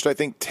you finished, I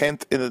think,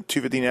 10th in the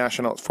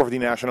 450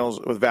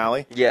 nationals with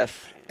Valley. Yes.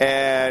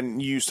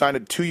 And you signed a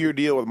 2-year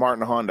deal with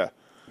Martin Honda.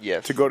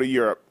 Yes. To go to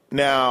Europe.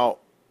 Now,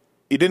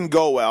 it didn't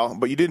go well,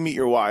 but you did meet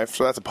your wife,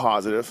 so that's a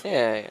positive.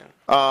 Yeah.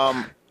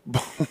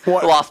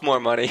 Lost more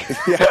money.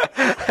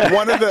 Yeah.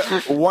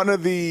 One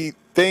of the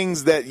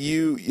things that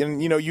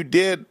you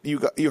did,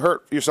 you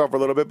hurt yourself a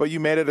little bit, but you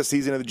made it a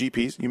season of the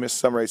GPs. You missed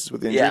some races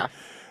with injury. Yeah.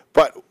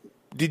 But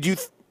did you?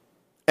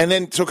 And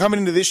then so coming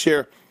into this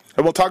year,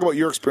 and we'll talk about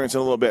your experience in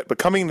a little bit. But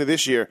coming into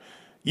this year,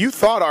 you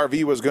thought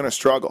RV was going to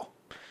struggle.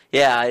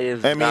 Yeah,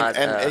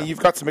 and you've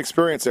got some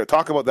experience there.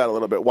 Talk about that a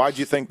little bit. Why did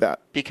you think that?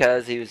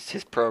 Because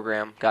his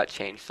program got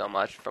changed so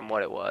much from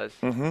what it was.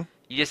 Mm-hmm.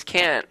 You just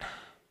can't.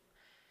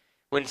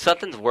 When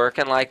something's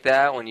working like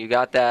that, when you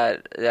got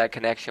that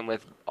connection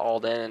with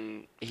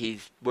Alden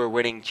and we're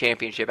winning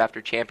championship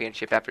after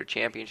championship after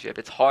championship,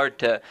 it's hard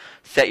to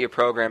set your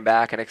program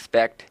back and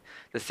expect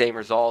the same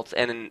results.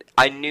 And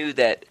I knew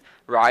that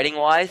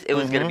riding-wise, it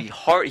was going to be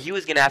hard. He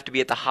was going to have to be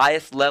at the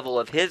highest level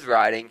of his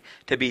riding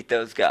to beat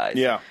those guys.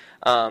 Yeah.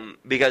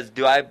 Because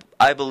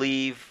I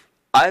believe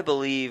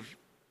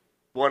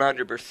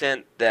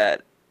 100%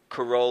 that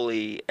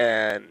Caroli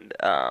and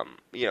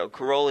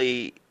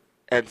Caroli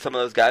and some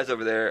of those guys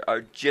over there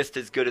are just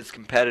as good as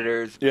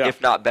competitors, if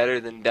not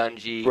better than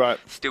Dungey,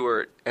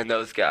 Stewart, and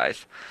those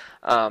guys.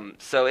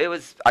 So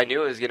I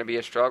knew it was going to be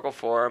a struggle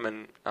for him,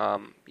 and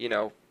he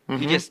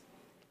just,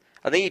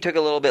 I think he took it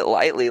a little bit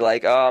lightly,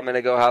 like, oh, I'm going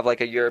to go have like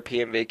a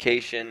European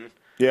vacation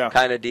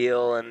kind of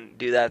deal and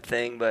do that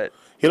thing, but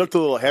he looked a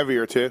little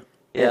heavier too.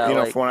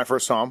 Yeah, from when I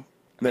first saw him.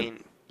 I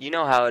mean, you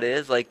know how it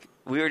is. Like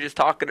we were just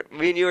talking,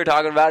 me and you were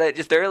talking about it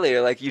just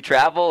earlier. Like you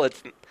travel,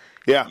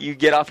 you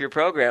get off your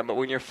program, but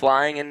when you're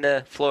flying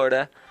into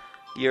Florida,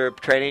 you're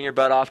training your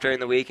butt off during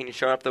the week, and you're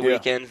showing up the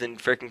weekends and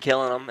freaking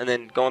killing them, and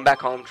then going back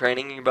home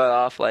training your butt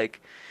off. Like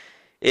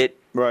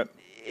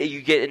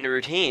you get into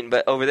routine,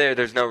 but over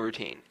there's no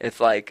routine. It's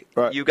like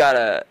you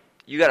gotta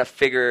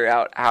figure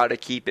out how to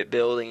keep it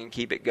building and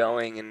keep it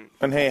going.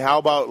 And hey, how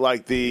about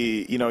like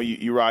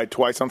you ride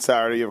twice on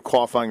Saturday, you have a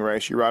qualifying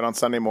race, you ride on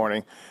Sunday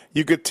morning.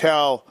 You could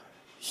tell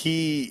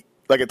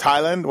like at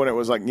Thailand when it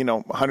was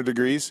 100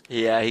 degrees.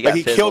 Yeah,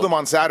 he killed him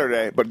on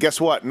Saturday, but guess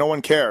what? No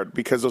one cared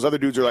because those other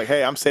dudes are like,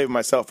 hey, I'm saving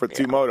myself for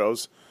 2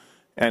 motos.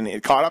 And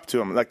it caught up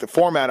to him. Like the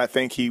format, I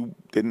think he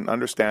didn't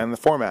understand the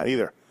format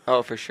either.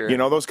 Oh, for sure.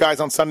 Those guys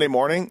on Sunday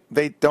morning,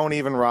 they don't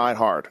even ride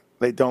hard.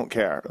 They don't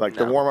care.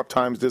 The warm-up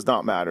times does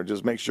not matter.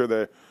 Just make sure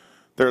they're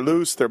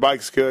loose, their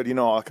bike's good,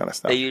 all that kind of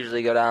stuff. They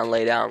usually go down and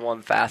lay down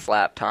one fast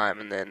lap time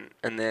and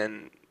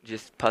then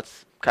just putt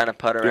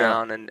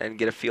around and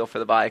get a feel for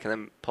the bike and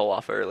then pull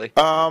off early.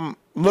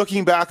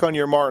 Looking back on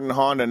your Martin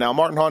Honda now,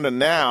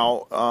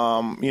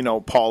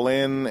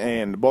 Paulin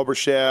and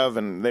Bobryshev,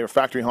 and they were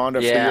factory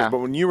Honda for years, but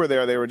when you were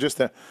there, they were just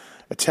an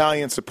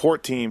Italian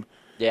support team.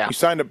 Yeah. You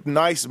signed a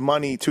nice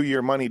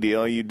 2-year money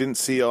deal. You didn't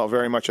see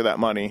very much of that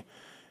money.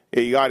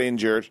 You got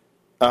injured.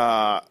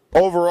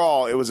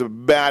 Overall, it was a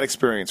bad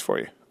experience for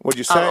you. Would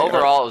you say?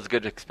 Overall, it was a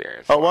good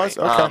experience. Oh, it was?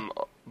 Okay.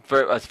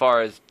 As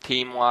far as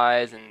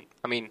team-wise, and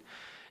I mean,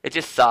 it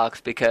just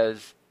sucks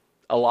because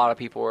a lot of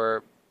people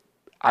were,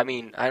 I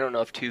don't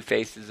know if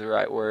two-faced is the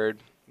right word,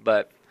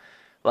 but,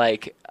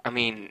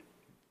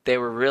 they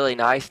were really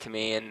nice to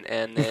me, and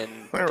then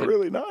they were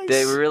really nice.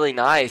 They were really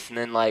nice, and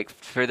then,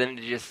 for them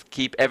to just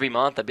keep every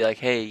month, I'd be like,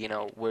 hey,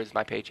 where's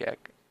my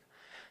paycheck?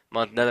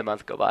 Another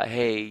month go by.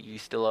 Hey, you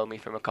still owe me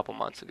from a couple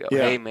months ago.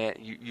 Yeah. Hey, man,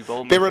 you've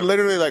owed me. They were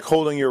literally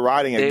holding your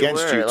riding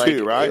against you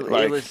too, right?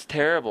 It was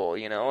terrible,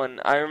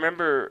 And I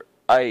remember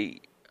I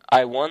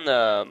won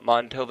the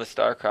Montova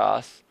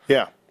Starcross.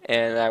 Yeah.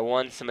 And I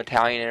won some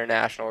Italian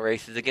international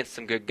races against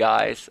some good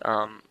guys.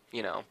 And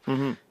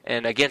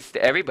against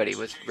everybody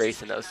was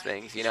racing those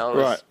things. It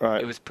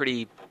was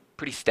pretty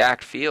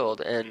stacked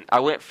field, and I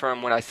went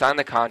from when I signed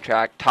the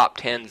contract, top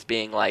 10s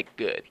being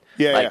good.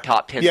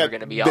 Top 10s were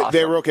going to be awesome.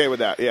 They were okay with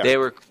that. Yeah, they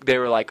were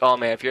like, oh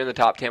man, if you're in the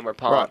top 10, we're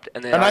pumped.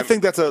 Right. And I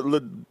think that's a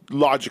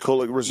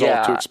logical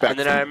result to expect. And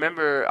then I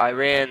remember I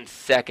ran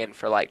second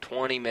for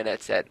 20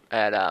 minutes at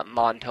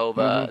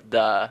Montova,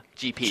 the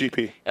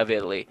GP of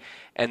Italy,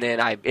 and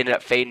then I ended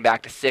up fading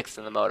back to 6th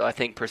in the moto. I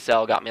think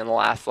Purcell got me on the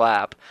last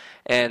lap,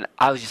 and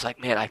I was just like,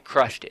 man, I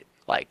crushed it.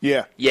 I'm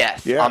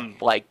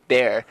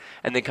there.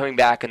 And then coming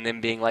back and then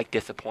being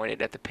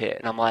disappointed at the pit.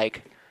 And I'm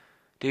like,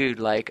 dude,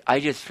 like,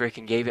 I just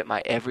freaking gave it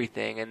my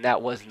everything, and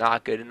that was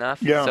not good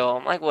enough. Yeah. So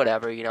I'm like,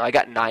 whatever, I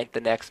got 9th the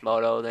next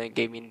moto, then it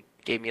gave me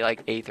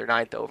like 8th or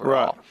 9th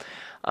overall.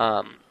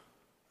 Right.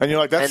 And you're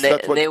like, that's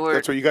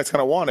what you guys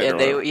kind of wanted.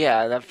 And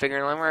and I'm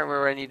figuring I'm right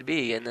where I need to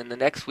be. And then the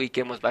next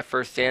weekend was my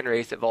first sand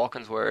race at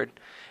Valkenswerd,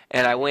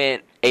 and I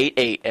went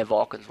 8-8 at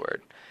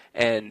Valkenswerd.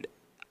 And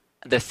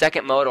the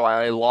second moto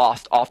I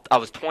lost off. I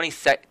was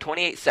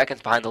 28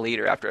 seconds behind the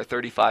leader after a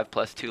 35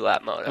 plus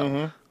 2-lap moto.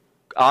 Mm-hmm.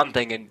 I'm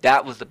thinking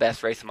that was the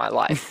best race of my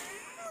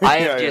life. I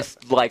have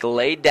just like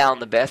laid down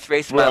the best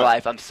race of my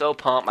life. I'm so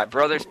pumped. My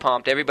brother's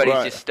pumped.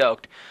 Everybody's just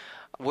stoked.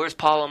 Where's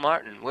Paulo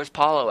Martin? Where's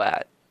Paulo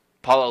at?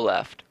 Paulo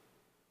left.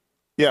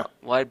 Yeah.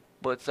 Why?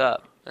 What's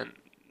up? And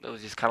it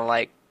was just kind of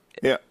like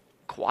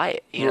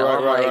quiet. I'm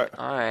right.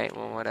 All right,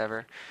 well,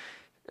 whatever.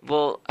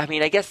 Well, I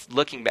mean, I guess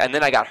looking back, and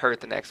then I got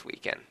hurt the next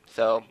weekend.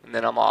 So, and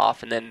then I'm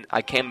off, and then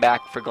I came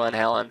back for Glen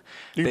Helen.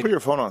 You put your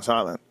phone on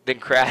silent. Then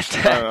crashed.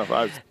 I don't know.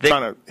 I was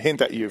trying to hint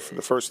at you for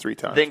the first 3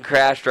 times. Then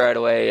crashed right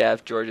away. Yeah,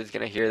 if George is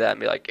going to hear that and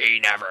be like, he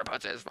never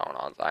puts his phone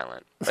on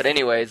silent. But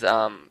anyways,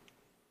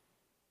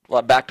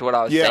 well, back to what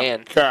I was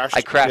saying.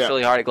 I crashed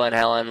really hard at Glen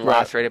Helen,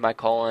 lacerated my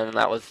colon, and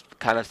that was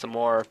kind of some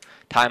more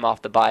time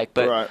off the bike.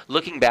 But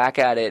looking back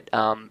at it,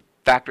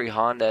 Factory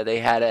Honda, they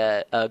had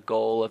a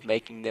goal of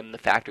making them the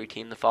factory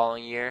team the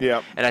following year.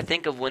 Yep. And I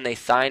think of when they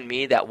signed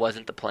me, that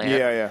wasn't the plan.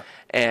 Yeah.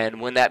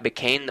 And when that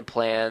became the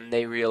plan,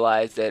 they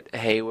realized that,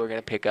 hey, we're going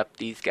to pick up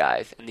these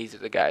guys, and these are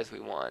the guys we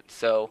want.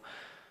 So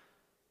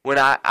when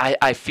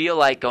I feel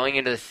like going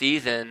into the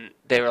season,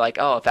 they were like,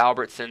 oh, if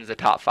Albertson's a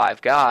top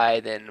 5 guy,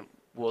 then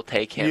we'll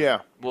take him. Yeah.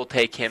 We'll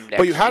take him next year.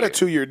 But you had a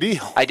 2-year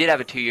deal. I did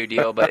have a 2-year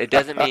deal, but it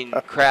doesn't mean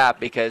crap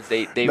because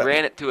they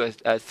ran it to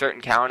a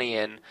certain county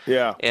in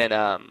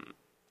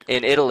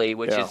Italy,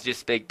 which is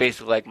just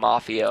basically like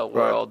mafia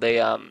world.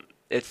 They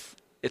it's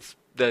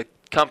the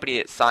company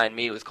that signed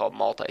me was called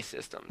Multi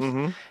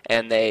Systems,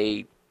 and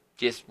they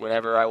just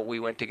whenever we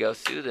went to go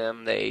sue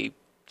them, they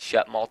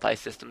shut Multi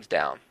Systems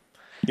down.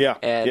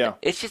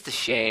 It's just a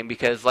shame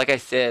because, like I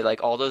said,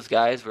 like all those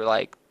guys were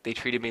like they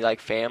treated me like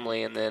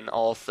family, and then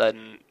all of a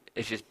sudden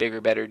it's just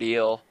bigger, better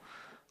deal.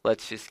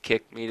 Let's just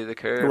kick me to the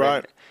curb.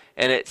 Right.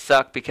 And it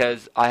sucked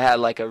because I had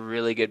like a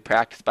really good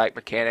practice bike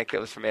mechanic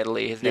that was from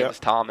Italy. His name was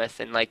Thomas,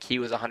 and like he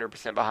was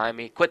 100% behind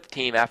me. Quit the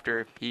team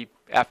after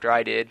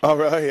I did. Oh,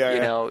 really?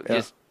 Yeah.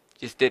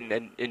 Just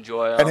didn't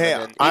enjoy him. And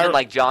then even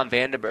like John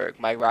Vandenberg,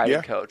 my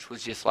riding coach,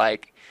 was just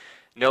like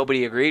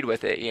nobody agreed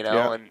with it,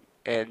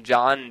 And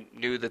John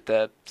knew that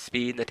the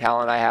speed and the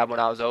talent I had when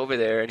I was over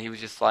there, and he was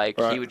just like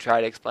he would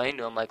try to explain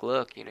to him like,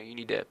 look, you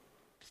need to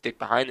stick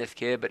behind this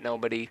kid, but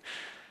nobody.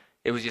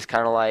 It was just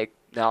kind of like,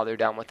 no, they're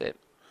done with it.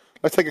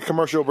 Let's take a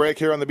commercial break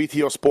here on the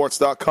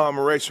BTOsports.com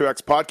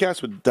RacerX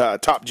podcast with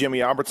Top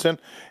Jimmy Albertson,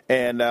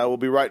 and we'll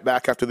be right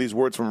back after these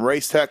words from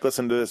Racetech.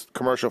 Listen to this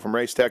commercial from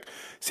Racetech.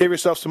 Save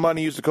yourself some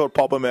money. Use the code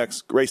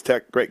PulpMX.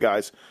 Racetech, great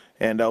guys,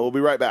 and we'll be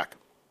right back.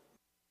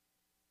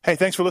 Hey,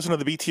 thanks for listening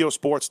to the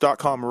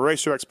BTOsports.com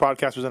RacerX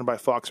podcast presented by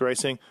Fox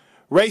Racing.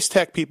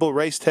 Racetech people,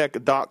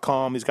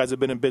 racetech.com. These guys have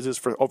been in business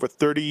for over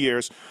 30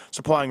 years,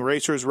 supplying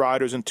racers,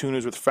 riders, and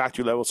tuners with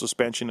factory-level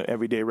suspension to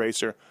everyday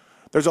racer.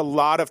 There's a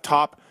lot of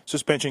top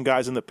suspension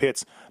guys in the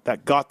pits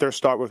that got their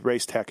start with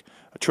Racetech.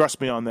 Trust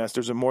me on this.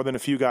 There's more than a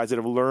few guys that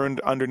have learned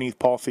underneath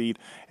Paul Thied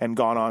and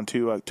gone on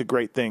to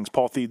great things.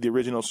 Paul Thied, the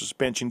original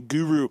suspension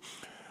guru.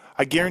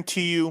 I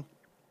guarantee you,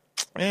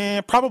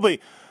 probably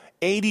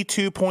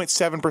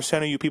 82.7%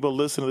 of you people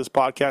listening to this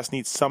podcast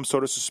need some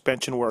sort of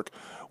suspension work,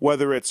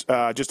 whether it's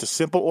just a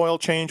simple oil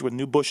change with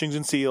new bushings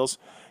and seals,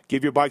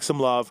 give your bike some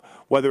love,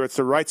 whether it's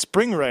the right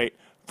spring rate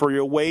for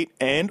your weight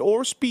and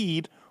or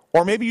speed,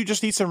 or maybe you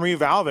just need some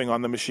revalving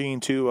on the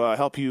machine to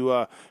help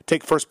you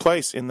take first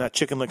place in that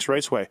Chicken Licks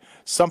Raceway.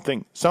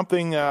 Something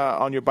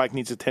on your bike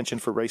needs attention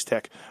for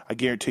Racetech. I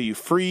guarantee you.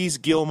 Freeze,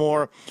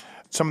 Gilmore,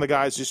 some of the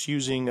guys just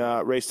using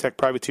Racetech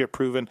Privateer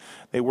Proven.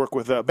 They work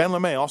with Ben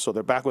LeMay also.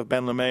 They're back with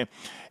Ben LeMay.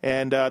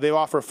 And they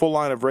offer a full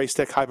line of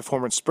Racetech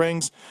high-performance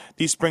springs.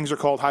 These springs are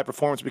called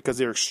high-performance because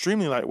they're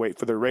extremely lightweight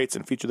for their rates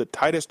and feature the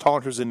tightest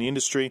tolerances in the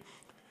industry.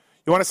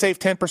 You want to save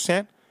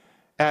 10%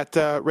 at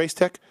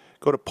Racetech?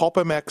 Go to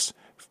PulpMX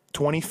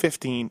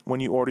 2015.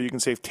 When you order, you can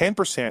save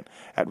 10%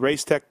 at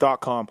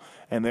racetech.com.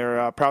 And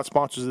they're proud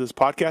sponsors of this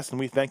podcast, and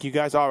we thank you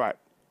guys. All right,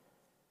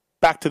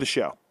 back to the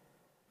show.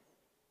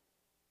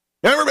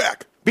 And we're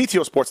back.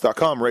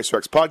 BTOsports.com,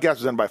 RacerX podcast,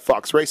 presented by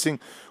Fox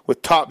Racing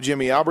with Top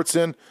Jimmy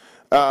Albertson.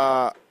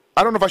 I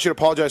don't know if I should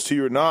apologize to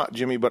you or not,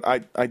 Jimmy, but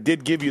I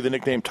did give you the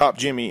nickname Top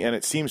Jimmy, and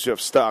it seems to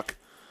have stuck.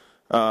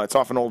 It's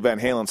off an old Van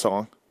Halen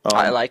song.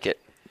 I like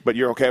it. But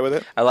you're okay with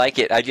it? I like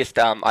it. I just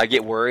I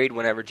get worried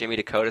whenever Jimmy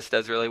Dakotas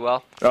does really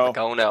well. Like,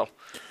 oh no.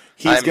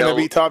 He's going to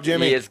be Top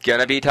Jimmy? He is going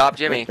to be Top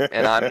Jimmy,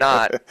 and I'm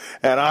not.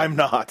 And I'm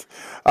not.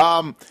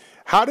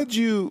 How did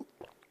you...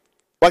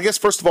 Well, I guess,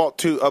 first of all,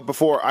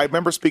 before, I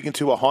remember speaking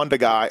to a Honda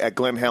guy at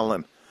Glen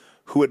Helen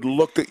who had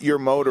looked at your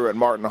motor at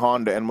Martin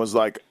Honda and was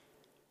like,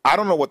 I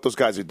don't know what those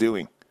guys are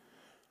doing.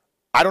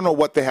 I don't know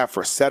what they have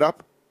for a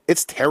setup.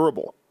 It's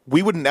terrible.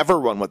 We would never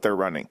run what they're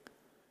running.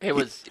 It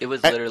was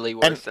literally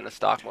worse than a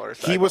stock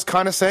motorcycle. He was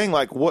kind of saying,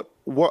 like, what?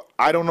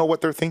 I don't know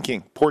what they're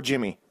thinking. Poor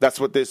Jimmy. That's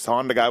what this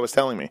Honda guy was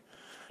telling me.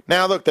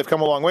 Now, look, they've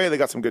come a long way. They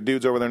got some good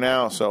dudes over there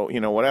now, so,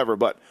 whatever.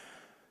 But,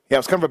 yeah, it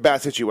was kind of a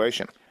bad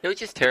situation. It was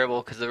just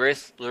terrible because the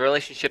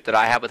relationship that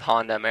I had with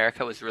Honda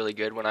America was really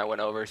good when I went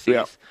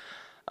overseas.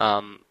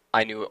 Yeah.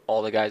 I knew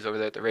all the guys over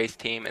there at the race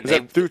team. And Is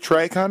that through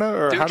Trey, kind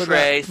of? Through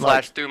Trey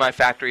 / through my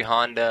factory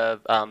Honda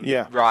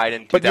ride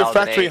in 2008. But your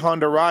factory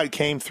Honda ride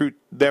came through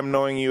them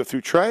knowing you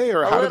through Trey?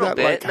 Or how did that,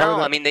 bit.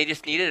 I mean, they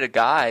just needed a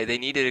guy. They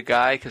needed a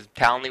guy because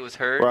Townley was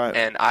hurt. Right.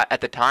 And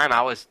at the time,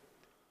 I was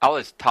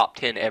top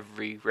 10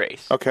 every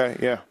race. Okay,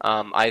 yeah.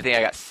 I think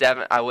I got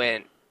 7. I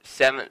went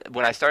 7th.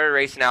 When I started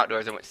racing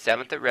outdoors, I went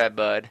 7th at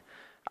Redbud.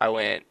 I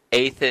went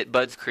 8th at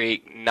Budds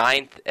Creek,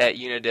 9th at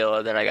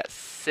Unadilla. Then I got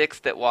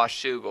 6th at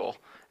Washougal.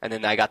 And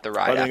then I got the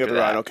ride after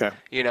that. Okay.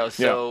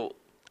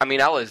 I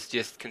mean, I was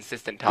just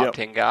consistent top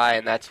 10 guy,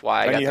 and that's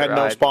why I got the ride. And you had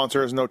no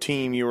sponsors, no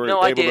team. You were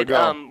able to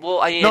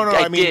go. I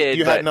did.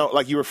 You had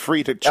you were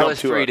free to jump to it. I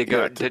was free to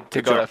go to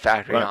go to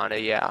factory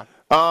Honda. Yeah.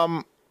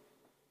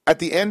 At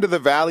the end of the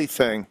Valley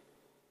thing,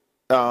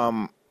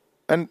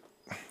 and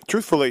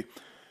truthfully,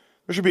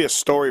 there should be a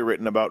story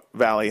written about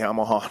Valley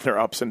Yamaha and their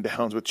ups and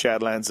downs with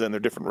Chad Lanza and their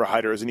different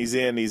riders, and he's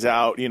in, he's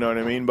out. You know what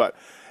I mean? But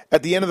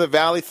at the end of the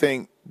Valley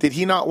thing, did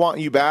he not want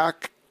you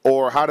back?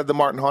 Or how did the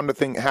Martin Honda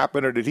thing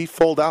happen? Or did he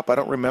fold up? I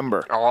don't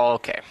remember. Oh,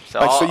 okay.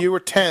 So you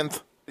were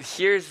 10th.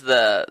 Here's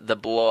the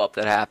blow-up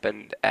that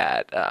happened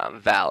at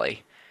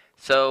Valley.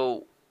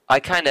 So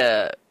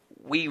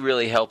we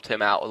really helped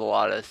him out with a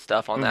lot of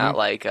stuff on that,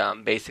 like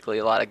basically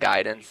a lot of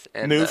guidance.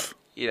 And, Noof?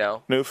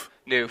 Noof,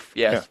 yes.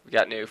 Yeah. We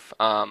got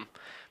Noof.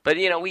 But,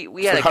 we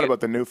had about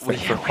the Noof thing.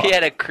 We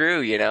had a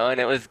crew, and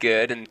it was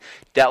good. And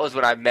that was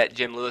when I met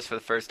Jim Lewis for the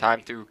first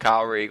time through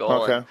Kyle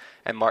Regal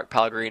and Mark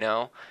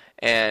Pellegrino.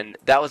 And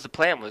that was the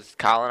plan, was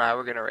Kyle and I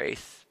were going to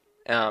race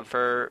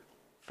for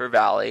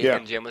Valley,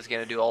 and Jim was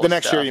going to do all the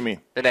stuff. The next year, you mean?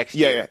 The next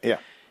year. Yeah.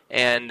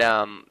 And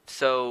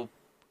so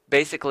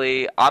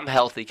basically, I'm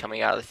healthy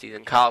coming out of the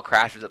season. Kyle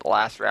crashes at the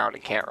last round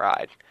and can't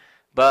ride.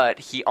 But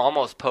he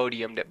almost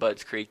podiumed at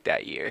Budds Creek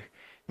that year.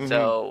 Mm-hmm.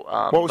 So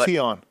what was he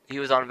on? He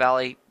was on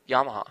Valley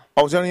Yamaha.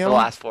 Oh, was he on Yamaha? The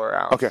last 4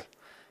 rounds. Okay.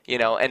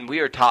 And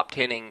we were top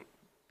 10ing,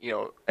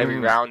 every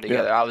round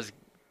together. Yeah. I was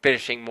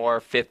finishing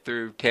more 5th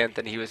through 10th,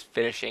 and he was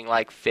finishing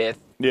like 5th,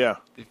 4th,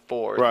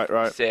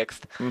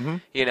 6th.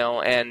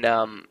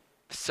 Mm-hmm.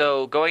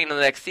 So going into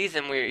the next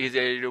season, he's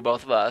going to do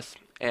both of us,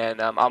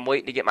 and I'm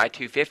waiting to get my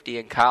 250,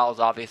 and Kyle's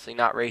obviously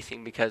not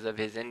racing because of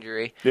his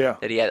injury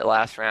that he had at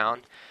last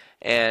round.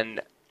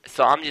 And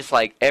so I'm just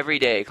like every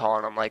day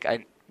calling him like,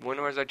 when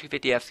was our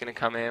 250Fs going to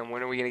come in?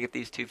 When are we going to get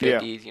these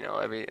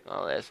 250s?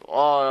 All this.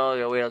 Oh,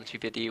 no, wait on the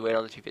 250, wait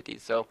on the 250.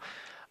 So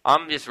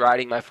I'm just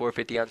riding my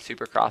 450 on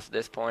Supercross at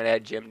this point. I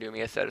had Jim do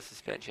me a set of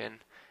suspension.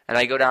 And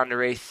I go down to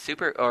ride some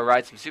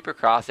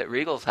Supercross at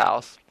Regal's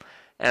house.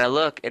 And I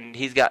look, and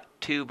he's got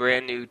 2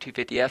 brand new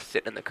 250Fs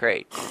sitting in the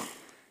crate.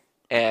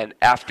 And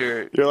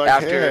after hey.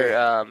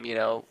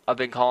 I've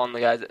been calling the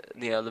guys,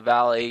 the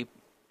Valley,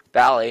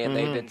 and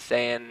they've been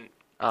saying,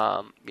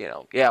 we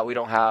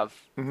don't have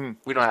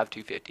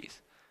 250s.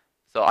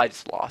 So I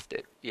just lost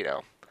it, we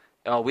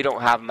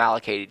don't have them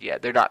allocated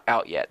yet. They're not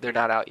out yet.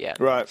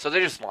 Right. So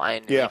they're just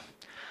lying to me.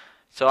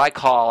 So I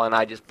call and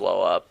I just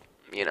blow up,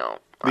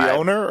 The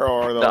owner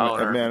or the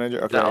owner.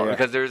 Manager? Okay, the owner,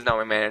 because there's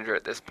no manager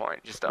at this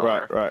point, just the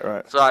owner.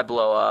 Right. So I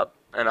blow up,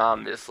 and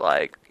I'm just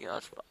like,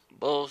 it's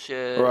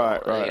bullshit.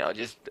 Right.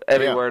 Just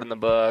every word in the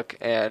book.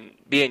 And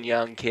being a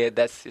young kid,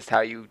 that's just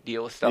how you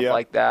deal with stuff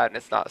like that, and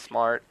it's not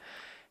smart.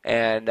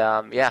 And,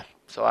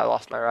 so I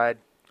lost my ride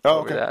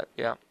over that.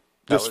 Yeah,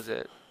 that was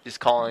it. Just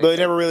calling. But they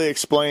never really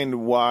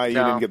explained why you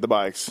didn't get the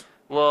bikes.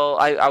 Well,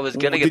 I was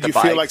going to get the bikes.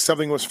 Did you feel like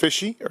something was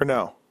fishy or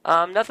no?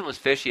 Nothing was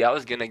fishy. I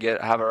was going to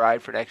have a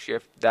ride for next year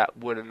if that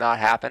would have not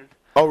happened.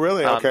 Oh,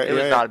 really? Okay. It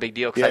was not a big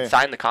deal because I'd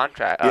signed the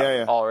contract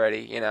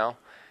already,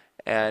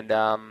 And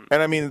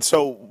I mean,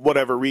 so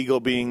whatever, Regal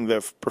being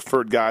the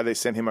preferred guy, they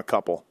sent him a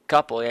couple.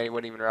 He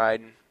wouldn't even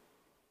ride.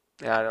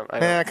 Yeah, I don't.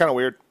 Kind of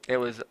weird. It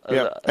was.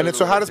 And then,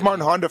 so how does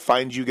Martin Honda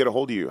find you, get a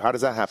hold of you? How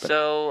does that happen?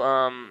 So,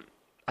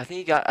 I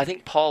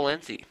think Paul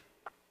Lindsay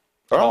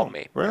called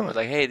me. Really? And was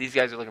like, hey, these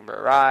guys are looking for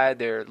a ride.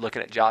 They're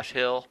looking at Josh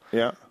Hill.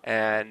 Yeah.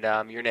 And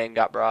your name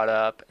got brought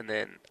up, and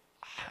then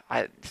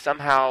I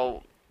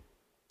somehow,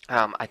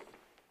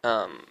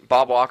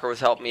 Bob Walker was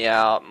helping me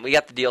out, and we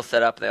got the deal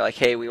set up. And they're like,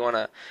 hey, we want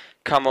to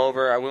come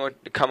over. We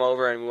want to come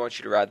over, and we want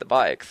you to ride the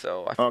bike.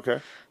 So I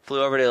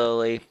flew over to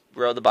Italy,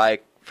 rode the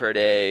bike for a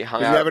day,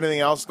 hung out. Did you have anything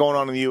else going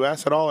on in the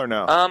U.S. at all, or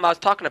no? I was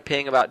talking to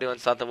Ping about doing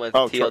something with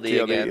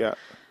TLD again. Yeah.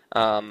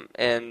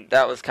 And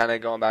that was kind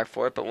of going back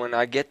for it. But when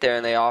I get there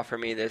and they offer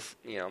me this,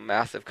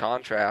 massive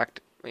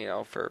contract,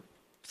 for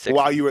 6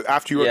 While you were,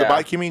 after you rode the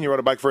bike, you mean? You rode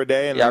a bike for a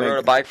day? And I rode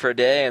a bike for a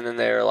day, and then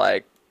they were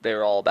like, they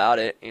were all about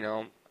it, and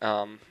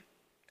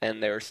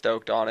they were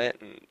stoked on it.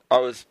 And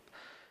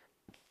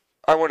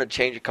I wanted to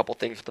change a couple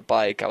things with the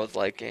bike. I was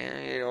like,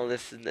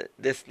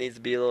 this needs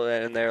to be a little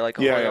bit. And they're like,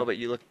 no, but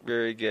you look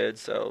very good.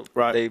 So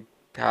they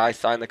I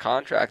signed the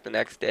contract the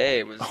next day.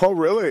 It was. Oh,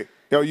 really?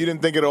 You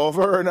didn't think it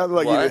over or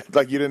nothing?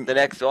 You didn't. The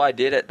next, I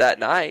did it that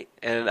night,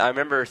 and I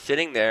remember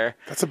sitting there.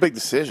 That's a big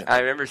decision. I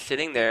remember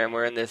sitting there, and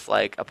we're in this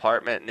like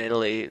apartment in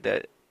Italy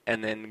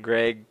and then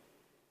Greg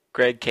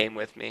came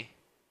with me,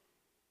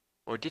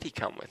 or did he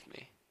come with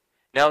me?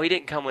 No, he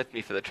didn't come with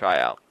me for the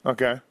tryout.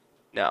 Okay.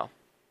 No,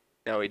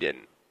 he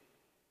didn't.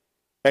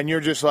 And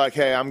you're just like,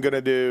 hey, I'm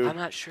gonna do. I'm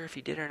not sure if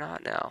he did or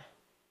not now.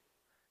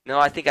 No,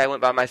 I think I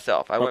went by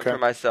myself. I went for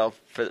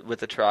myself with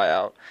the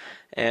tryout,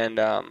 and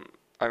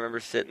I remember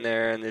sitting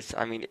there, and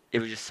it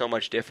was just so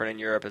much different in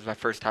Europe. It was my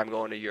first time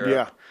going to Europe.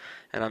 Yeah.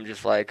 And I'm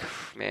just like,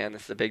 man,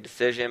 this is a big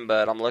decision,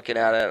 but I'm looking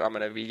at it. I'm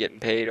going to be getting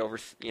paid over,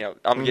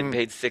 I'm getting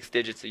paid 6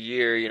 digits a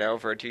year,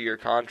 for a 2-year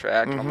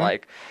contract. I'm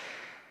like,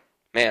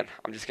 man,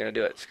 I'm just going to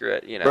do it. Screw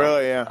it,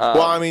 Really,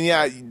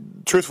 yeah.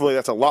 Truthfully,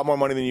 that's a lot more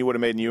money than you would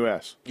have made in the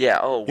U.S.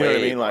 Yeah,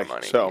 way more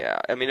money. So. Yeah,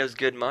 it was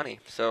good money.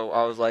 So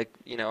I was like,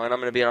 and I'm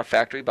going to be on a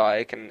factory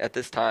bike. And at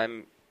this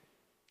time,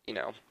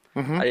 I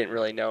didn't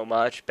really know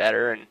much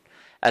better. And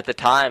at the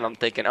time, I'm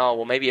thinking, oh,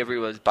 well, maybe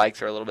everyone's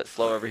bikes are a little bit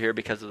slow over here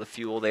because of the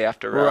fuel they have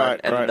to run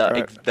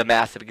the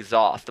massive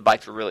exhaust. The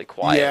bikes were really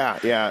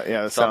quiet.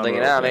 Yeah. So I'm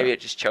thinking, maybe it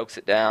just chokes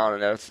it down,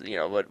 and that's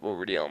what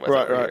we're dealing with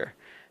over here.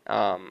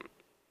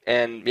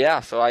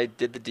 And so I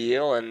did the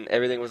deal, and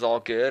everything was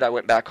all good. I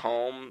went back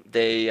home.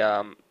 They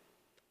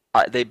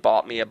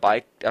bought me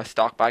a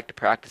stock bike to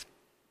practice.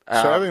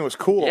 So everything was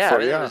cool.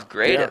 Everything was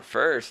great at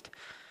first.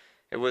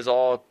 It was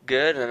all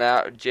good,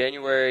 and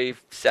January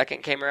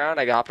 2nd came around.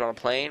 I hopped on a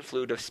plane,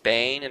 flew to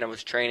Spain, and I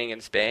was training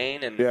in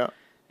Spain. And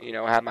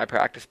I had my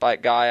practice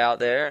bike guy out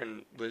there,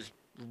 and was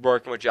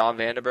working with John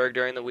Vandenberg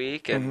during the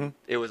week, and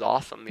it was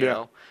awesome. You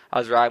know, I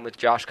was riding with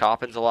Josh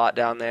Coppins a lot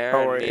down there,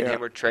 and me and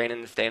him were training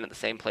and staying at the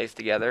same place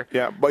together.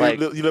 Yeah, but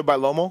you live by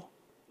Lomo?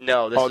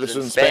 No, this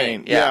is in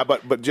Spain. Yeah,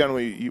 but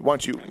generally,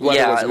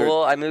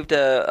 I moved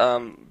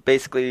to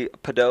basically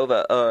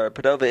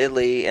Padova,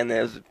 Italy, and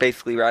it was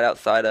basically right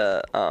outside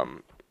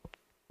of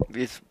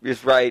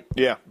it's right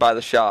by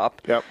the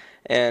shop. Yep.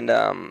 And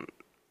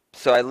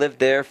so I lived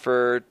there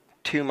for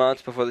 2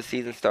 months before the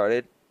season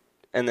started,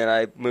 and then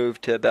I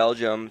moved to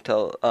Belgium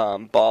to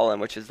Ballin,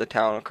 which is the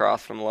town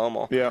across from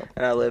Lommel. Yeah.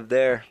 And I lived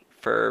there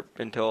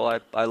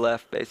until I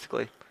left,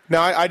 basically.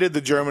 Now, I lived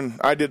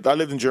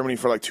in Germany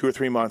for like 2 or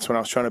 3 months when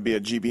I was trying to be a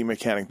GB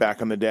mechanic back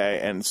in the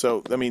day. And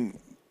so,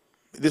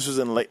 this was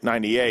in late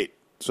 98.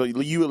 So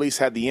you at least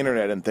had the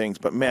internet and things.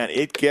 But, man,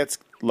 it gets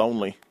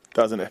lonely,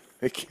 doesn't it?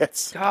 It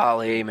gets...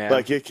 Golly, man.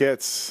 Like, it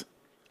gets...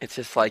 It's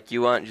just like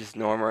you want just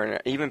normal...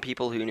 Even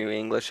people who knew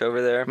English over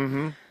there,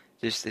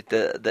 just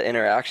the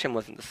interaction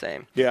wasn't the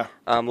same. Yeah.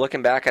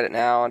 Looking back at it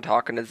now and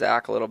talking to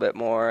Zach a little bit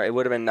more, it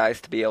would have been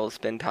nice to be able to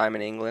spend time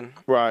in England.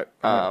 Right.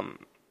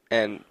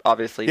 And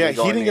obviously, he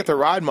didn't get to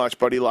ride much,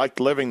 but he liked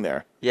living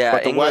there. Yeah,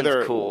 but the England's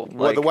weather, cool.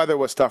 Well, the weather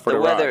was tougher to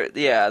ride.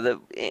 Yeah, the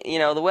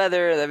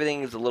weather,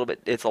 everything is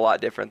it's a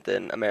lot different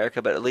than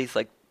America, but at least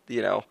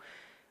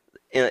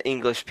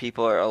English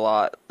people are a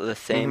lot the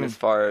same as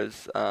far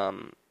as.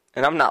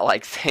 And I'm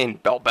not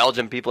saying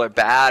Belgian people are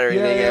bad or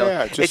anything.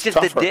 Yeah. It's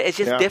just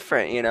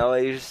different.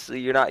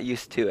 You're not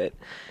used to it.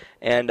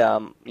 And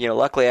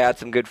luckily I had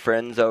some good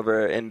friends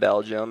over in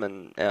Belgium,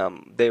 and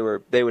they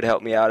would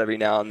help me out every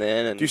now and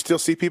then. And do you still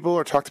see people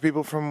or talk to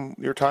people from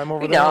your time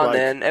over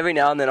there? Every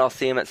now and then I'll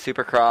see them at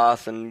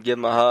Supercross and give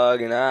them a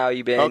hug and how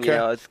you been? Okay.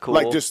 It's cool.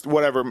 Like just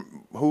whatever.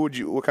 What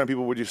kind of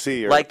people would you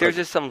see? There's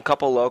just some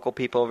couple local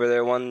people over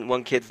there.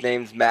 One kid's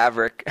name's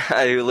Maverick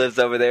who lives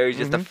over there. He's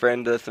just a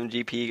friend of some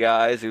GP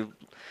guys who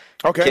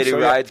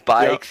rides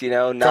bikes.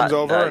 Not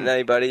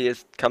anybody.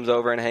 Just comes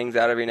over and hangs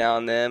out every now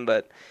and then,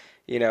 but.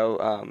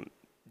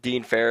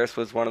 Dean Ferris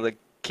was one of the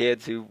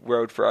kids who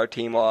rode for our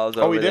team while I was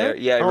over there.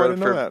 Yeah, he rode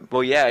for. That.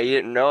 Well, yeah, he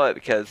didn't know it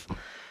because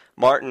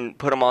Martin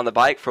put him on the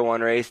bike for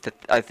one race.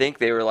 I think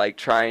they were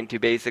trying to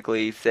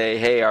basically say,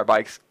 "Hey, our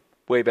bike's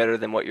way better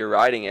than what you're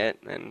riding it."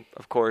 And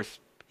of course,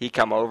 he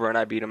come over and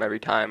I beat him every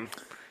time.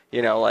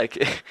 And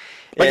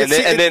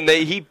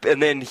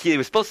then he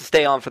was supposed to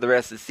stay on for the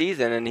rest of the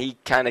season, and he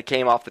kind of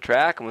came off the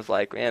track and was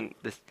like, "Man,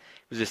 this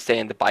was just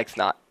saying the bike's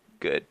not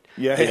good."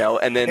 Yeah.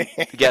 And then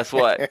guess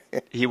what?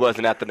 He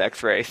wasn't at the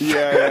next race.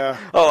 Yeah.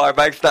 Oh, our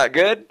bike's not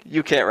good?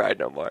 You can't ride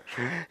no more.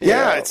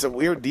 Yeah, it's a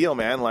weird deal,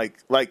 man. Like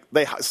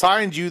they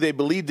signed you, they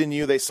believed in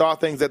you, they saw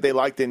things that they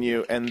liked in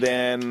you, and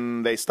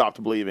then they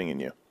stopped believing in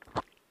you.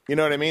 You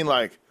know what I mean?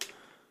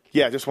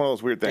 Just one of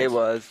those weird things. It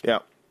was. Yeah.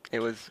 It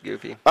was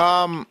goofy.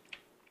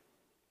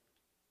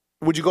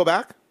 Would you go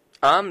back?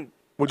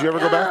 Would you ever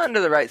go back? Under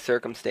the right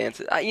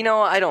circumstances.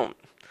 I don't.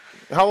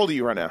 How old are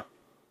you right now?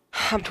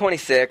 I'm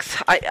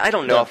 26. I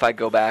don't know if I'd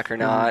go back or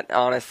not.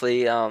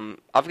 Honestly,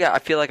 I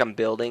feel like I'm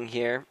building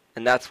here,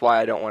 and that's why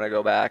I don't want to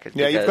go back.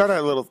 You've got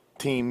a little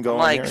team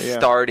going. I'm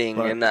starting,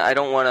 and I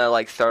don't want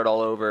to start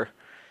all over.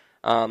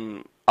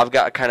 I've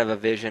got kind of a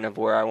vision of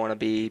where I want to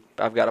be.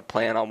 I've got a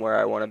plan on where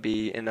I want to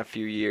be in a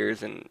few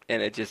years, and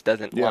it just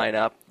doesn't line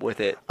up with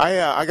it.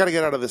 I got to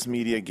get out of this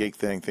media gig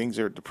thing. Things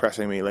are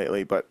depressing me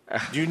lately. But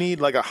do you need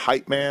like a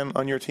hype man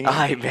on your team?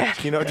 Hype man.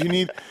 Do you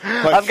need?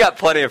 Like, I've got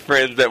plenty of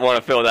friends that want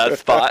to fill that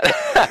spot.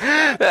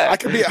 I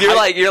could be.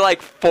 You're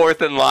like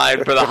fourth in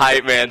line for the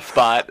hype man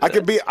spot. I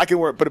can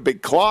put a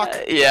big clock.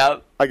 Yeah.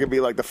 I could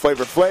be like the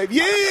Flavor Flav.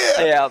 Yeah.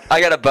 Yeah. I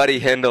got a buddy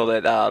Hindle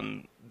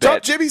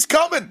that Jimmy's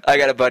coming. I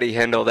got a buddy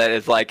Hindle that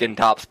is like in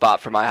top spot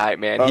for my hype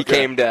man.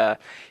 Okay.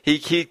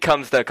 He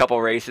comes to a couple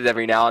races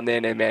every now and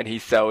then, and man,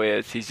 he's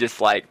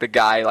just like the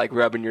guy like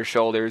rubbing your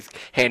shoulders,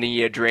 handing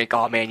you a drink.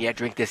 Oh man, yeah,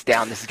 drink this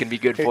down. This is gonna be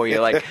good for you.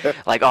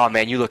 Like oh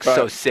man, you look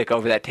so sick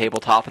over that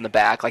tabletop in the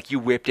back. Like you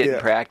whipped it in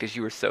practice.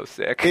 You were so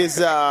sick. Is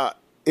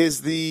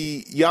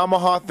the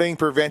Yamaha thing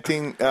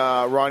preventing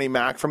Ronnie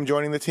Mack from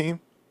joining the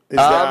team?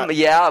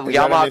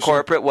 Yamaha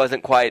corporate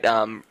wasn't quite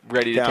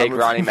ready to take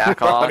Ronnie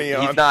Mack on.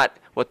 He's not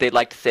what they'd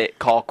like to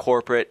call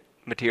corporate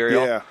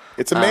material. Yeah,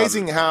 it's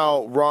amazing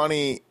how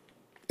Ronnie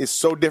is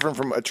so different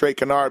from a Trey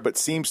Kennard, but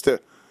seems to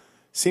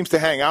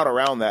hang out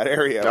around that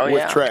area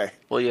with Trey.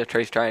 Well, yeah,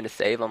 Trey's trying to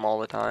save him all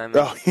the time.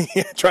 Oh,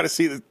 yeah, trying to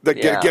see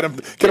get him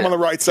on the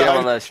right side, get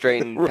him on the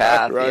straightened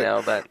path. Right. You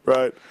know, but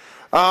right.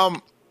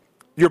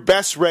 Your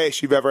best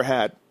race you've ever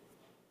had.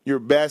 Your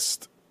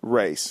best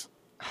race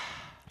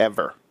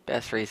ever.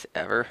 Best race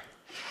ever.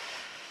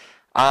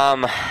 I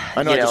know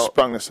I just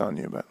sprung this on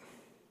you, but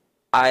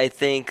I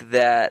think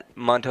that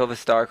Montova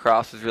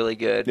Starcross was really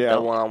good. Yeah.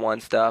 The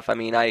one-on-one stuff. I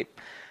mean,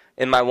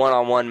 in my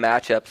one-on-one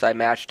matchups, I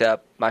matched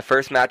up. My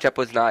first matchup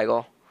was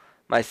Nigel.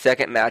 My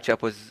second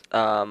matchup was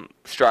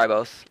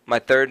Strybos. My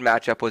third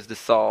matchup was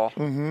DeSalle,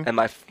 and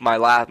my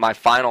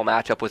final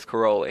matchup was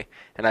Caroli,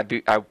 and I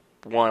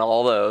won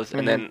all those.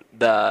 And then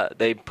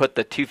they put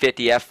the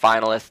 250F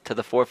finalist to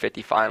the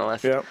 450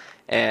 finalist,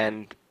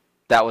 and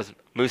that was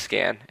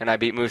Muscan, and I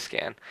beat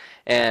Muscan.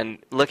 And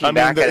looking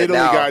back at it now,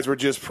 the Italy guys were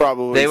just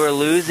probably they were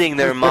losing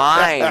their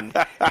mind.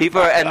 People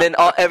are, and then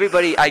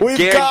everybody.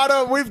 We've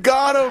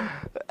got him.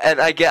 And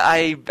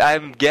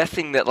I'm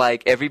guessing that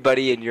like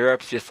everybody in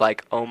Europe's just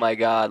like, oh my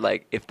god,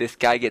 like if this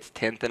guy gets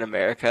 10th in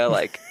America,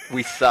 like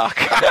we suck.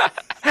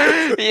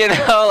 You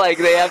know, like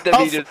they have to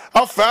be just.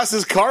 How fast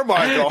is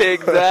Carmichael?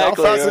 Exactly. How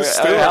fast is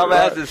Stewart? How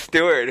fast is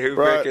Stewart, who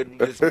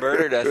freaking just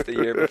murdered us the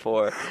year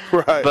before?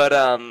 Right. But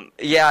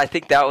I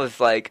think that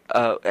was like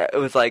it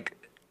was like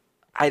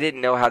I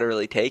didn't know how to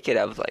really take it.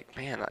 I was like,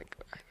 man, like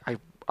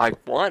I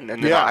won,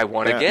 and then I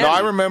won again. No, I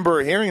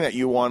remember hearing that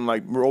you won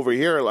like over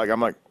here. Like I'm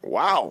like,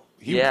 wow.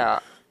 He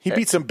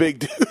beat some big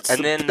dudes.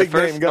 And then the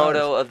first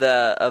moto of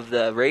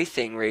the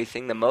racing,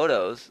 the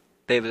motos,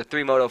 they have a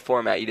 3-moto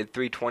format. You did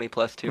 320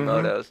 plus 2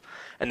 motos,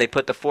 and they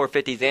put the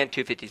 450s and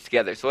 250s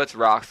together. So it's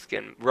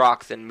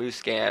Rox and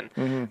Muscan,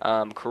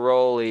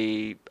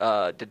 Caroli,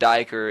 De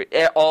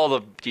Dyker, all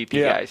the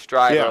GP guys,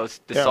 Strybos,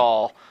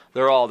 DeSalle,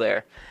 they're all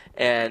there.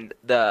 And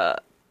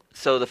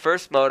so the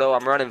first moto,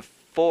 I'm running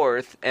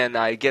fourth, and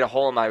I get a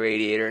hole in my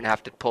radiator and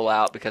have to pull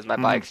out because my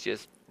bike's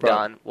just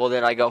done. Well,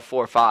 then I go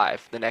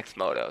 4-5 the next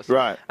motos.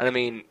 Right. And I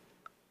mean,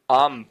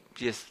 I'm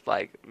just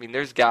like,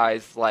 there's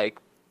guys like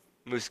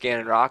Muscan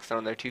and Roxon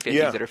on their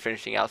 250s that are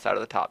finishing outside of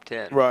the top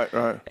 10.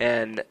 Right.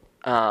 And,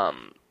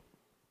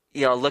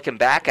 looking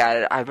back at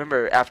it, I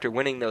remember after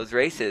winning those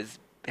races,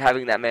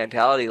 having that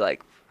mentality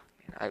like,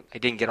 I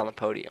didn't get on the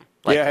podium.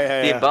 Like,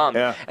 being bummed.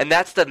 Yeah. And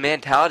that's the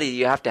mentality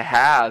you have to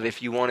have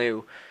if you want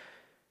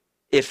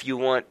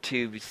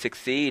to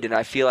succeed, and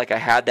I feel like I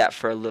had that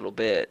for a little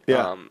bit.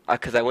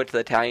 Because I went to the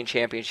Italian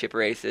Championship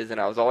races,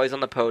 and I was always on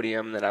the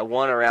podium. And then I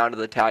won a round of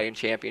the Italian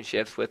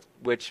Championships with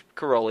which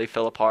Caroli,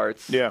 Philip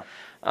Hartz,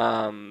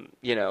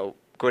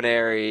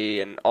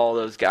 Guarneri, and all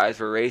those guys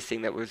were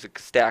racing. That was a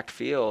stacked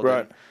field.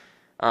 Right.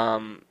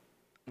 And,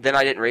 then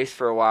I didn't race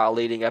for a while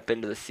leading up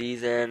into the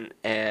season,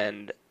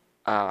 and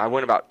I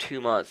went about 2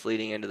 months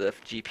leading into the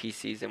GP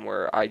season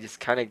where I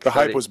just kind of the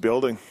hype was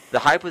building. The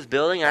hype was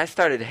building, and I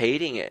started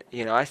hating it.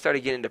 I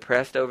started getting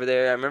depressed over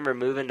there. I remember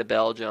moving to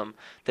Belgium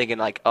thinking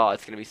like, oh,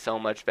 it's going to be so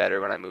much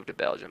better when I move to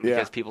Belgium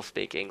because people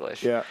speak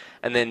English. Yeah.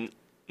 And then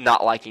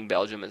not liking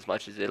Belgium as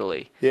much as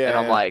Italy. Yeah. And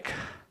I'm like,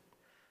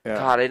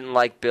 God, I didn't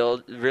like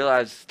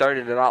realized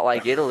started to not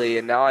like Italy,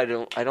 and now I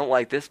don't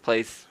like this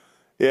place.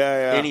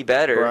 Any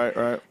better.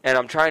 Right. And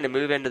I'm trying to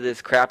move into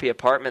this crappy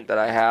apartment that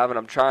I have, and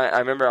I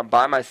remember I'm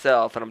by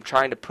myself, and I'm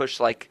trying to push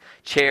like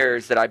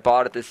chairs that I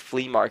bought at this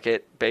flea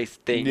market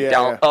based thing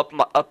down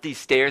up these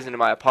stairs into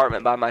my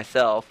apartment by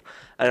myself.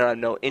 I don't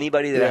know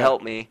anybody that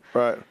helped me.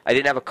 Right. I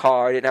didn't have a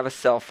car, I didn't have a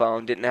cell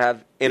phone, didn't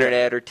have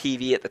internet or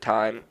TV at the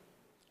time.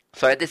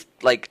 So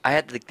I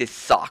had this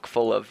sock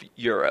full of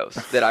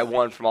euros that I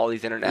won from all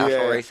these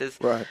international races.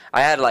 Right.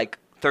 I had like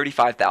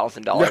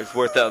 $35,000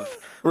 worth of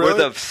Really?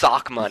 worth of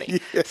sock money.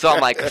 Yeah. So I'm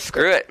like,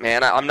 screw it,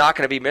 man. I'm not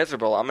going to be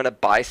miserable. I'm going to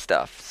buy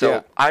stuff.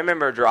 So I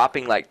remember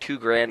dropping like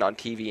 $2,000 on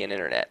TV and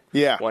internet.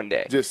 One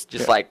day.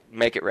 Just like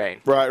make it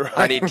rain. Right.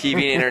 I need TV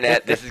and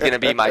internet. This is going to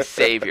be my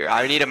savior.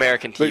 I need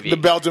American TV. The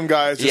Belgium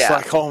guy is just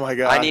like, oh my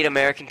God. I need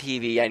American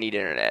TV. I need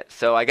internet.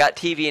 So I got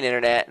TV and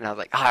internet, and I was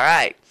like, all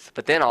right.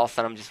 But then all of a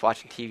sudden I'm just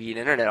watching TV and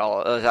internet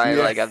all the time.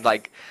 Like I'm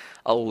like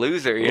a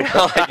loser,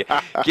 Like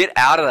get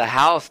out of the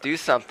house, do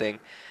something.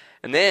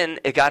 And then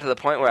it got to the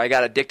point where I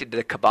got addicted to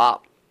the kebab,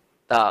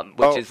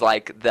 which is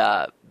like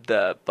the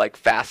like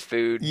fast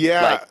food,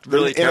 like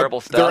really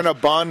terrible stuff. They're in a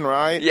bun,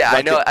 right? Yeah, like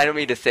I know. I don't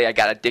mean to say I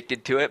got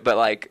addicted to it, but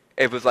like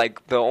it was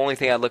like the only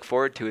thing I look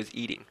forward to is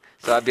eating.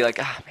 So I'd be like,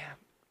 man,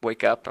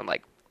 wake up. I'm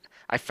like,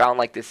 I found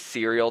like this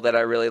cereal that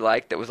I really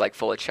liked that was like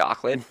full of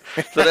chocolate.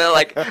 So then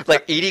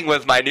like eating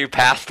was my new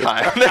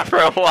pastime for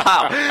a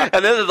while.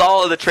 And this is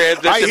all of the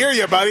transition. I hear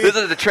you, buddy. This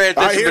is the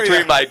transition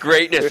between my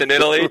greatness in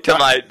Italy to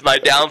my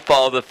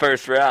downfall of the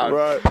first round.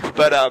 Right.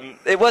 But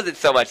it wasn't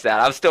so much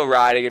that. I was still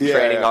riding and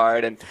training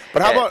hard.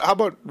 But how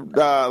about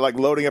like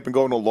loading up and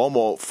going to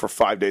Lomo for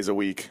 5 days a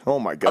week? Oh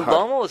my God.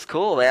 Lomo was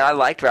cool, man. I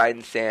liked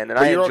riding sand, and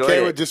I enjoyed it. You're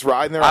okay with just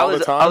riding there all the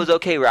time? I was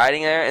okay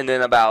riding there, and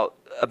then about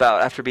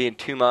after being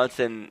 2 months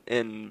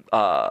in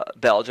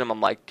Belgium, I'm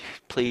like,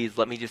 please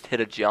let me just hit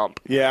a jump.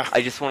 Yeah.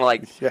 I just want to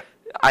like. Yeah.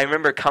 I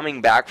remember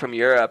coming back from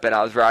Europe and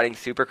I was riding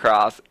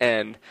Supercross,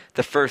 and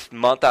the first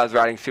month I was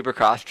riding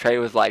Supercross, Trey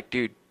was like,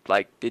 dude,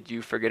 like, did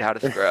you forget how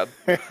to scrub?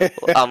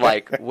 I'm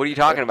like, what are you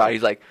talking about?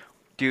 He's like,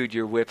 dude,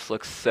 your whips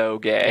look so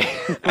gay.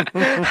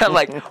 I'm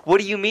like, what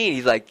do you mean?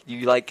 He's like,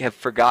 you like have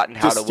forgotten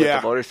how to whip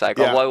a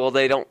motorcycle. Yeah. Well,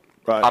 they don't.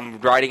 Right. I'm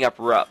riding up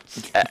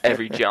ruts at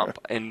every jump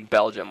in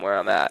Belgium where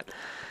I'm at.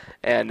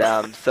 And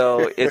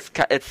so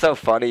it's so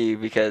funny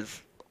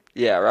because,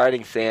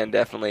 riding sand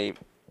definitely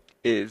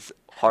is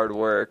hard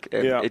work,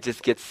 and it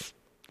just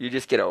you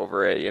just get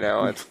over it,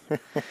 It's,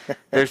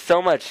 there's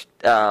so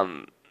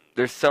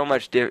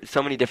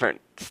many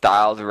different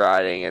styles of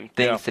riding and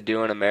things to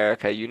do in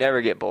America. You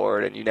never get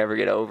bored and you never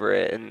get over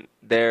it. And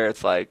there,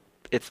 it's like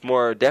it's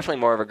definitely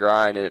more of a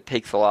grind, and it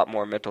takes a lot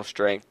more mental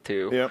strength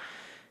to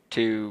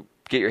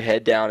get your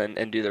head down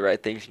and do the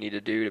right things you need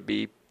to do to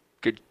be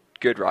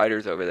good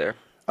riders over there.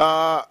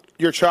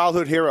 Your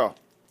childhood hero,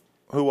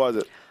 who was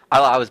it?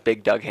 I was a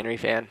big Doug Henry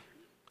fan.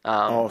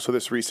 So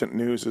this recent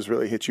news has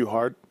really hit you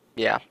hard?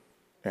 Yeah.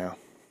 Yeah.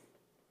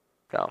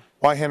 So.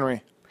 Why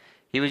Henry?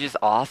 He was just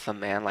awesome,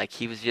 man. Like,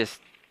 he was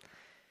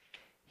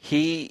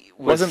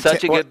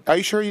such a good... Are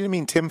you sure you didn't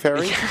mean Tim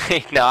Ferry?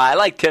 No, I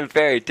like Tim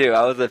Ferry, too.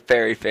 I was a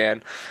Ferry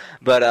fan.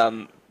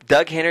 But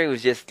Doug Henry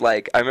was just,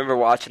 like... I remember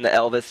watching the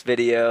Elvis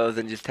videos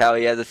and just how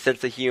he has a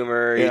sense of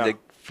humor. Yeah.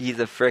 He's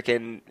a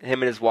frickin'...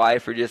 Him and his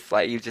wife are just,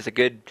 like... He was just a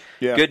good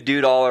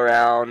dude all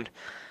around.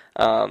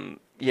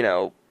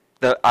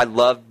 I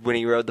loved when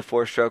he rode the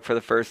four-stroke for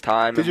the first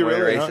time and won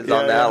races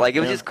on that. Like, it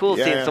was just cool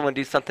seeing someone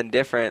do something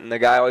different. And the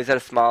guy always had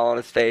a smile on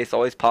his face,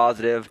 always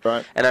positive.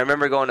 Right. And I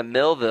remember going to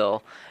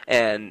Millville,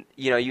 and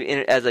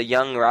as a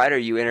young rider,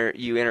 you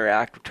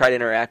try to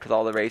interact with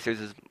all the racers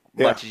as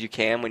much as you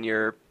can when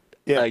you're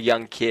a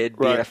young kid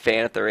being a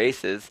fan at the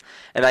races.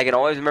 And I can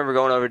always remember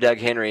going over to Doug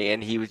Henry,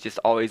 and he was just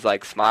always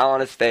like smile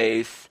on his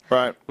face.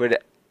 Right. Would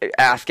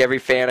ask every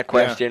fan a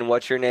question.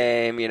 What's your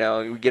name? We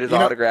get his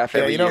autograph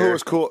every year. Who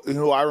was cool?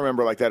 Who I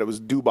remember like that? It was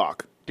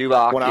Dubach.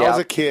 When I was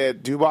a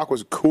kid, Dubach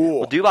was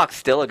cool. Well, Dubach's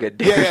still a good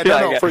dude.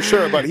 No, for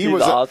sure. But he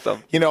was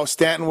awesome.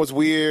 Stanton was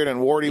weird, and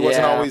Wardy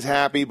wasn't always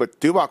happy,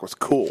 but Dubach was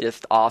cool.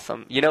 Just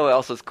awesome. You know what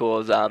else was cool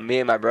is me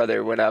and my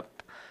brother went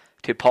up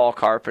to Paul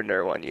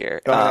Carpenter one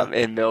year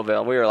in Millville.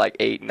 And we were like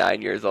 8,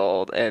 9 years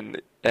old,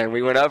 and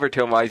we went over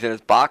to him while he's in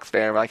his box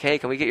van. We're like, hey,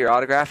 can we get your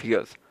autograph? He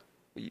goes,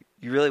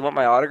 you really want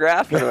my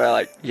autograph? And we're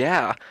like,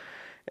 yeah.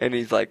 And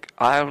he's like,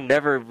 I've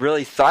never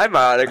really signed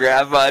my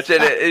autograph much.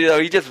 And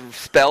he just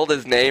spelled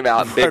his name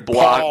out in big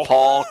block,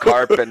 Paul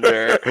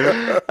Carpenter.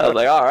 I was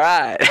like, all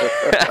right.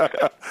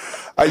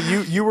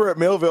 You were at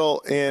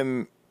Millville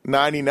in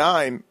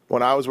 '99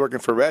 when I was working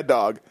for Red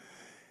Dog,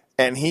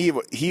 and he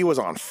was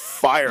on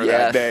fire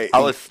that day.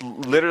 I was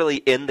literally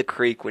in the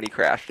creek when he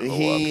crashed.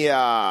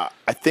 I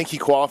think he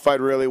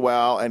qualified really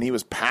well, and he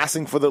was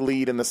passing for the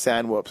lead in the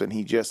sand whoops, and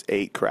he just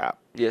ate crap.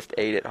 Just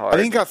ate it hard. I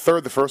think he got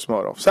third the first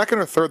moto. Second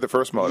or third the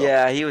first moto.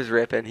 Yeah, he was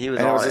ripping. He was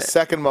on it. And it was the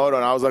second moto,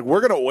 and I was like,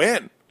 we're going to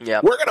win. Yeah,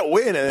 we're going to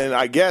win. And then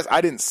I guess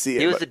I didn't see it.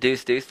 He was the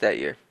deuce that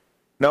year.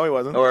 No, he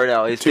wasn't. Or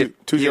no, he was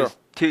 2-0.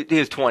 He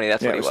was 20.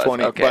 That's what he was.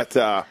 20. Okay. But,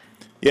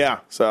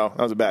 so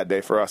that was a bad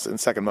day for us in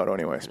second moto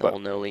anyways.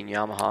 Old no-lean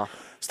Yamaha.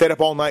 Stayed up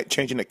all night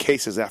changing the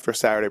cases after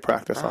Saturday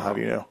practice, I'll have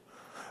you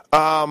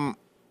know.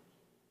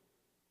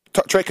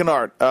 Trey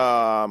Kennard,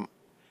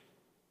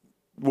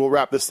 we'll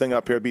wrap this thing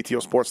up here at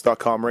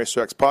BTOsports.com.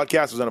 RacerX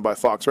podcast presented by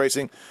Fox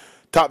Racing.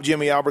 Top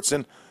Jimmy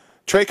Albertson.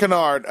 Trey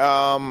Kennard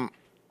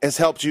has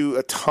helped you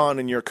a ton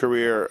in your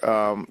career.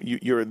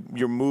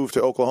 Your move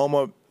to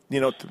Oklahoma,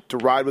 to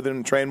ride with him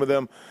and train with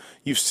him.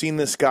 You've seen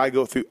this guy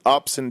go through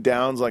ups and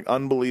downs like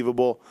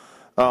unbelievable.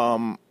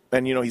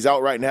 and he's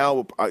out right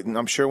now.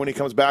 I'm sure when he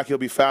comes back, he'll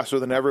be faster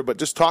than ever. But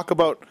just talk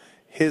about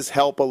his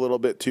help a little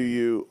bit to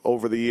you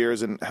over the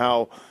years and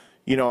how,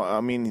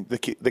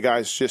 the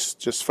guy's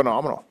just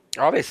phenomenal.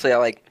 Obviously,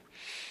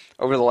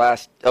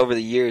 over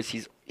the years,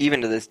 he's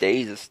even to this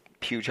day, he's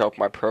a huge help in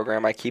my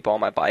program. I keep all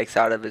my bikes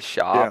out of his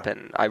shop,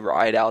 and I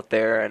ride out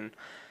there, and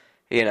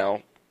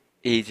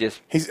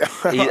he's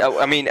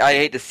I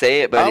hate to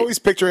say it, but I always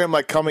picture him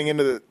coming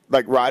into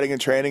riding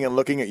and training and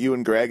looking at you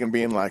and Greg and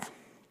being like,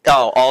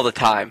 oh, all the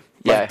time.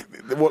 Yeah.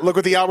 Look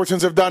what the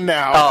Albertsons have done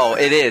now. Oh,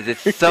 it is.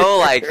 It's so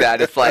like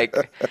that. It's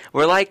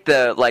we're like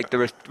the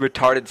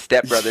retarded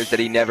stepbrothers that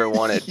he never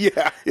wanted.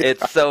 Yeah.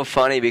 It's so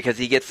funny because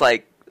he gets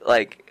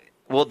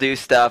we'll do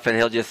stuff and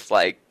he'll just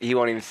he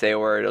won't even say a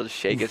word. He'll just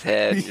shake his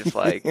head and just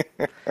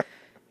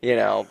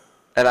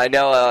And I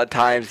know at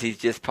times he's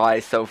just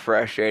probably so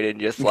frustrated and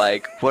just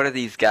what are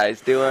these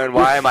guys doing?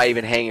 Why am I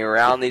even hanging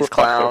around these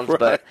clowns? Right.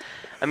 But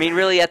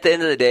really at the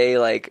end of the day,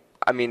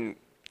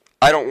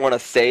 I don't want to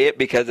say it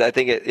because I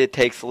think it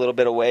takes a little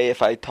bit away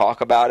if I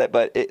talk about it,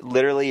 but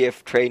literally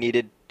if Trey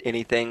needed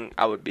anything,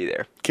 I would be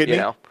there.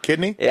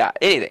 Kidney? Yeah,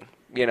 anything.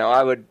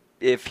 I would,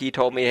 if he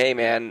told me, hey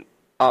man,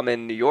 I'm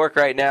in New York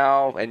right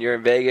now and you're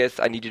in Vegas,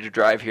 I need you to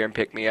drive here and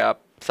pick me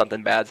up.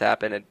 Something bad's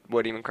happened, it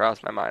wouldn't even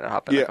cross my mind. I'd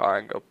hop in the car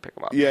and go pick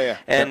him up. Yeah.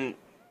 And,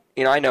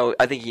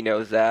 I think he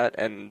knows that,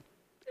 and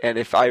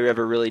if I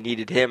ever really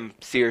needed him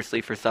seriously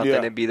for something,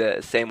 it'd be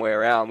the same way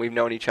around. We've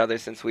known each other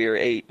since we were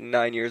 8 and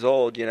 9 years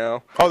old,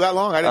 Oh, that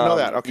long? I didn't know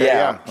that. Okay,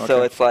 yeah. Okay.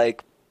 So it's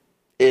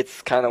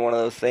it's kind of one of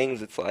those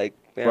things. It's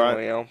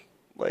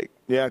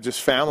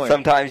just family.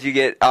 Sometimes you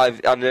get,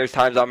 there's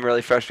times I'm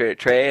really frustrated at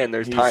Trey, and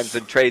there's times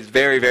when Trey's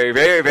very, very,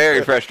 very,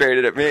 very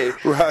frustrated at me.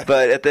 Right.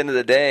 But at the end of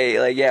the day,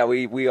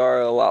 we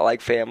are a lot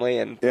like family,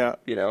 and,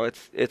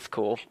 it's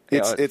cool.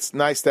 It's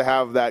nice to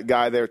have that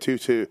guy there, too,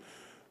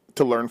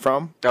 to learn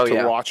from,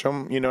 watch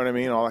him, you know what I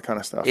mean, all that kind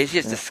of stuff. It's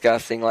just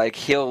disgusting.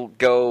 He'll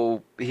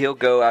go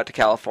out to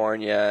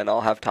California, and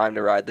I'll have time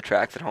to ride the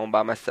tracks at home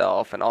by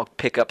myself, and I'll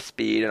pick up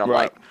speed, and I'm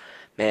like,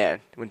 man,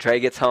 when Trey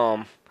gets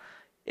home,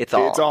 it's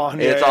on. It's on.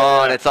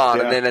 Yeah.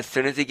 And then as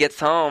soon as he gets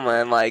home,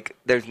 and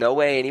there's no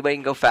way anybody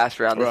can go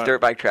faster around this dirt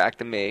bike track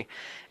than me.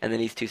 And then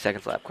he's 2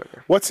 seconds lap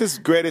quicker. What's his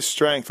greatest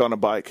strength on a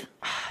bike?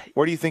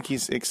 Where do you think he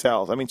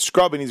excels?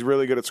 Scrubbing, he's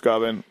really good at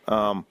scrubbing.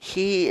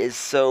 He is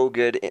so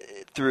good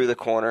through the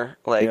corner.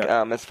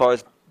 As far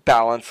as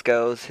balance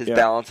goes, his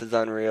balance is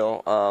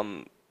unreal.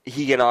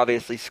 He can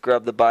obviously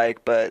scrub the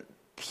bike, but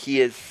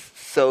he is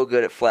so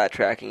good at flat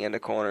tracking into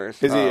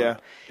corners. Is he? Yeah.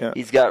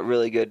 He's got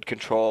really good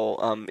control.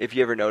 If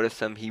you ever notice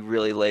him, he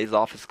really lays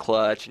off his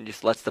clutch and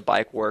just lets the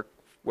bike work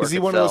Is he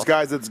one of those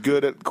guys that's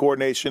good at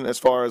coordination as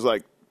far as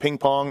ping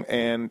pong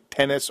and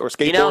tennis or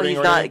skateboarding? He's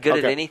not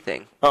good at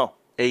anything. Oh.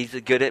 He's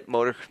good at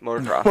motocross.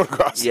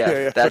 Motocross.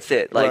 Yeah, that's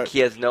it. He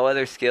has no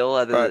other skill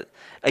other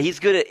than he's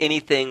good at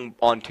anything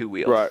on 2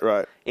 wheels.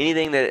 Right.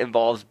 Anything that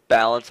involves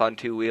balance on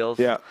 2 wheels.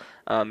 Yeah.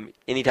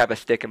 Any type of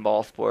stick and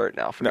ball sport.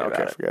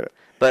 Forget it.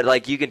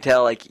 But you can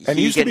tell and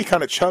he used to be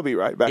kind of chubby,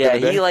 right? Back in the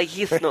day.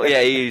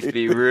 He used to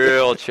be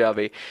real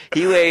chubby.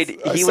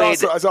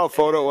 I saw a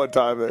photo one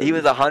time. He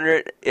was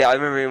 100. Yeah, I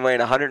remember him weighing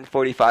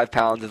 145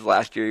 pounds his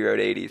last year he rode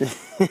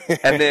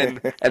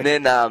 80s. and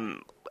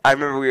then I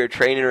remember we were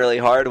training really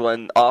hard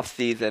one off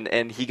season,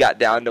 and he got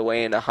down to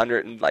weighing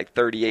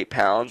 138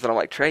 pounds. And I'm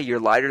like, Trey, you're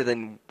lighter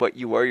than what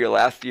you were your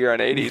last year on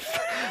 80s.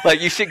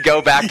 You should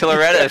go back to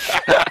Loretta's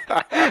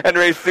and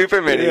race Super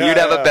Mini. You'd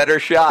have a better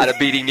shot of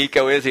beating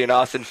Nico Izzy and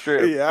Austin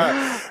Stroop.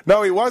 Yeah.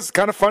 No, he was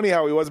kind of funny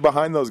how he was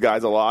behind those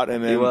guys a lot.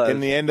 And then in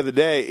the end of the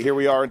day, here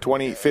we are in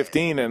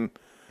 2015, and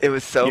it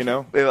was so.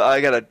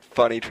 I got a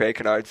funny Trey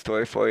Kennard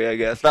story for you, I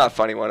guess. Not a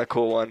funny one, a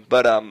cool one.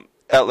 But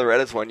at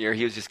Loretta's one year,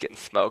 he was just getting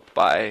smoked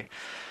by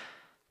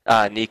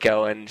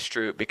Nico and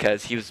Stroop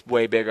because he was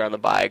way bigger on the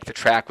bike. The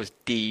track was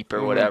deep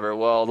or whatever.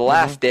 Well, the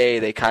last day,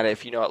 they kind of,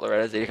 if you know at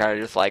Loretta's, they kind of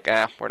just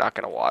we're not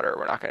going to water.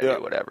 We're not going to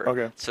do whatever.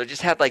 Okay. So it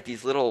just had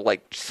these little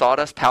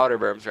sawdust powder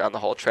berms around the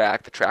whole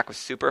track. The track was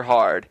super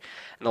hard.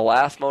 And the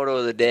last moto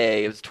of the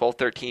day, it was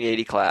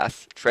 12-13-80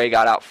 class. Trey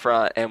got out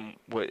front, and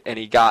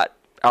he got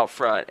out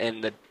front,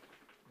 and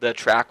the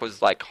track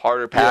was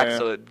harder packed,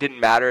 so it didn't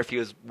matter if he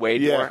was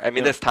weighed more.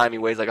 This time he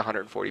weighs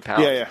 140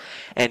 pounds. Yeah.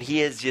 And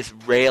he is just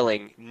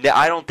railing.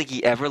 I don't think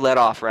he ever let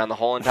off around the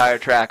whole entire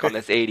track on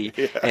this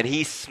 80, and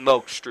he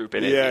smoked Stroop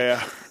in it.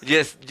 Yeah.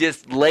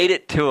 Just laid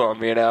it to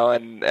him,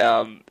 and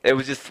it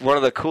was just one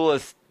of the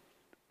coolest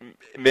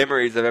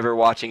memories of ever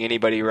watching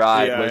anybody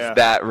ride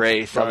that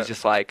race. I was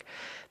just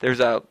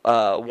there's a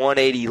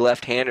 180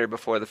 left-hander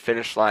before the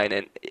finish line,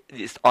 and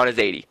just on his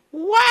 80.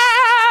 Wow!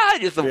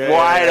 Just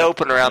wide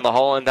open around the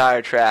whole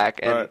entire track.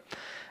 And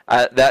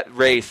that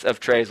race of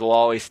Trey's will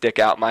always stick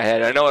out in my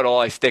head. I know it'll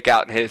always stick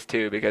out in his,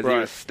 too, because he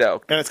was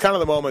stoked. And it's kind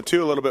of the moment,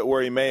 too, a little bit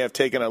where he may have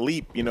taken a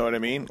leap, you know what I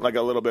mean? A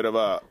little bit of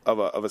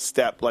a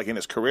step, in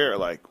his career.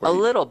 A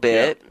little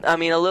bit. Yeah. A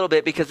little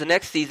bit, because the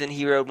next season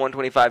he rode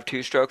 125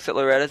 two-strokes at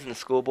Loretta's in the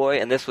schoolboy,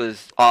 and this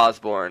was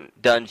Osborne,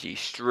 Dungy,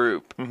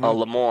 Stroop,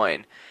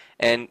 Lemoyne.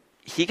 And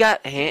he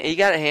got it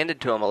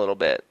handed to him a little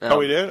bit.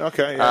 He did?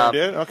 Okay, yeah, he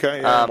did?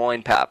 Okay, yeah.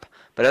 Moine Pap.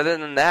 But other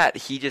than that,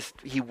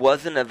 he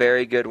wasn't a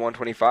very good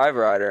 125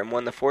 rider. And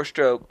when the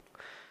 4-stroke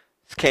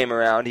came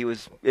around,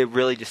 it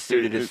really just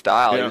suited his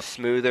style. Yeah. He was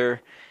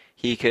smoother.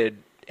 He could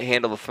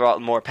handle the throttle,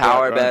 more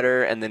power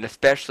better. And then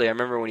especially, I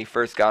remember when he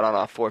first got on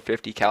a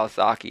 450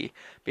 Kawasaki,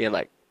 being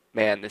like,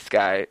 man, this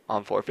guy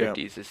on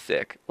 450s is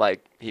sick.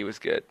 Like, he was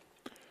good.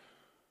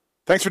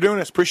 Thanks for doing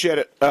this. Appreciate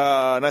it.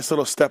 Nice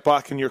little step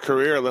back in your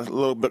career, a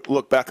little bit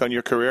look back on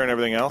your career and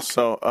everything else.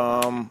 So, I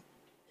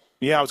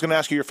was going to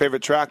ask you your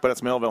favorite track, but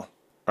it's Millville.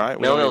 All right?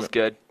 Millville's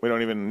good. We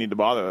don't even need to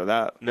bother with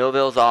that.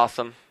 Millville's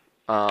awesome.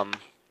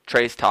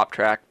 Trey's top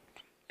track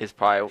is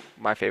probably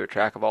my favorite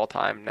track of all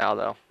time now,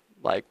 though.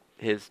 Like,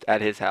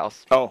 at his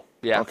house. Oh,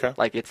 yeah. Okay.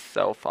 Like, it's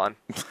so fun.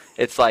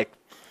 It's like,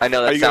 I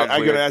know that sounds weird. Are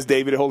you going to ask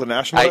Davey to hold a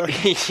national there?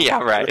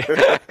 Yeah, right.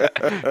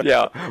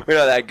 Yeah, we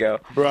know that go.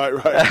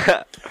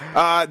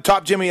 Right.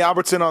 Top Jimmy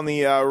Albertson on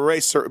the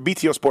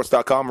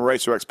BTOsports.com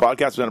RacerX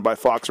podcast presented by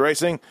Fox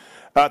Racing.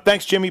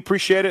 Thanks, Jimmy.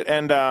 Appreciate it.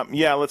 And,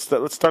 let's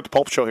start the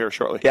Pulp Show here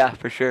shortly. Yeah,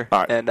 for sure.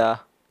 All right. And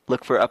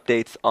look for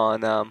updates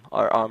on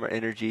our ARMA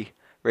Energy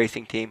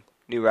racing team.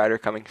 New rider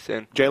coming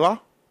soon.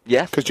 J-Law?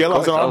 Yes. Because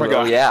J-Law's an ARMA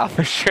guy. Yeah,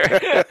 for sure.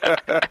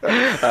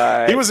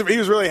 Right. He was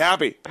really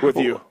happy with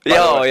you. He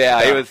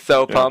was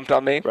so pumped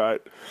on me.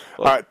 Right.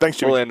 All right, thanks,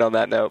 Jimmy. We'll end on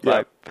that note.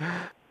 Yeah. Bye.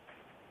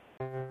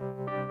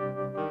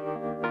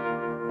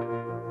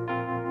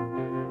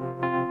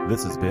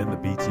 This has been the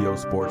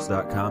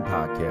BTOsports.com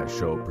podcast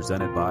show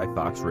presented by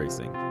Fox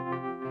Racing.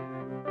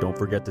 Don't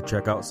forget to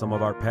check out some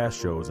of our past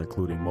shows,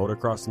 including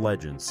motocross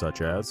legends such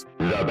as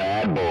The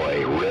Bad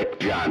Boy, Rick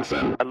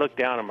Johnson. I looked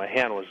down and my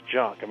hand was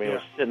junk. I mean, it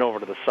was sitting over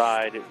to the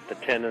side. The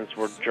tendons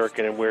were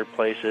jerking in weird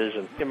places.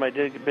 And my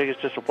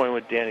biggest disappointment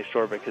with Danny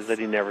Sorbick is that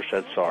he never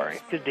said sorry.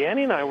 Because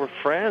Danny and I were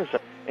friends,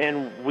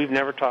 and we've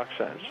never talked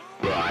since.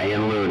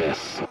 Brian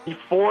Lunas.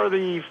 Before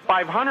the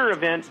 500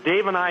 event,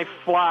 Dave and I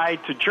fly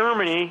to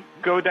Germany,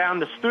 go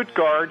down to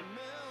Stuttgart.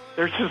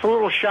 There's this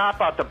little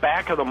shop out the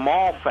back of the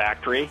mall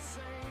factory.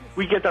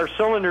 We get our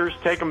cylinders,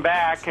 take them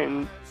back,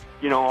 and,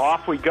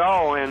 off we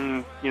go.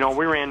 And, we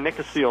ran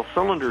Nicosil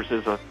cylinders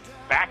as a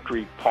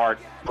factory part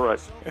for a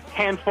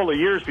handful of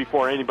years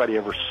before anybody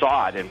ever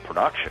saw it in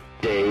production.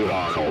 Dave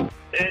Arnold.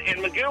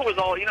 And Magoo was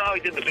all, how he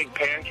did the big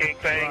pancake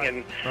thing,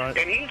 and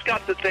he's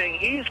got the thing,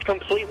 he's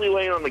completely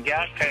laying on the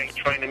gas tank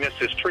trying to miss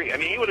his tree. I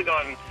mean, he would have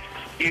gone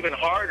even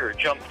harder,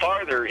 jumped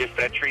farther if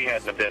that tree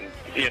hadn't have been,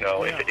 if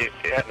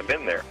it hadn't have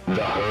been there.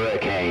 The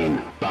Hurricane,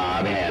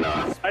 Bob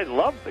Hanna. I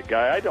love the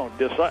guy. I don't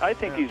dislike. I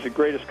think he's the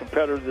greatest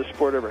competitor this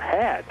sport ever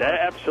had.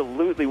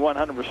 Absolutely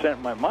 100%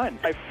 in my mind.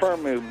 I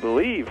firmly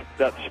believe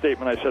that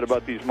statement I said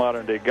about these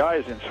modern-day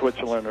guys in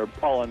Switzerland or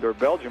Holland or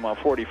Belgium on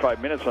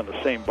 45 minutes on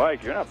the same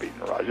bike. You're not beating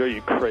Roger. Are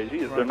you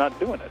crazy? They're not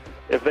doing it.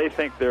 If they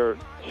think they're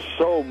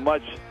so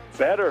much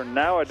better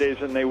nowadays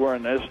than they were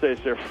in those days,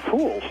 they're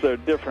fools. They're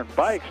different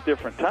bikes,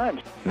 different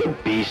times. The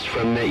Beast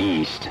from the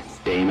East,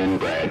 Damon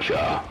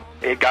Bradshaw.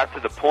 It got to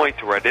the point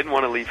to where I didn't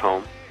want to leave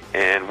home,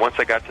 and once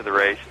I got to the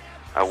race,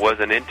 I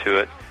wasn't into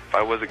it. If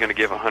I wasn't going to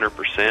give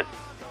 100%,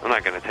 I'm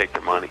not going to take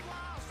their money.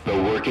 The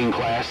working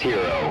class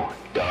hero,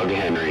 Doug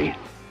Henry.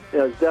 It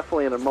was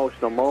definitely an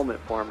emotional moment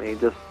for me,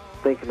 just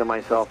thinking to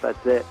myself,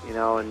 that's it,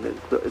 and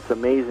it's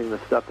amazing the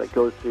stuff that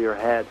goes through your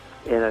head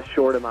in a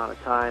short amount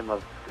of time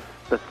of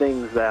the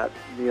things that,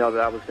 that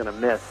I was going to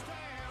miss.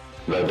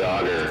 The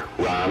Dogger,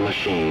 Ron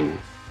Lachine.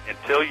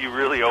 Until you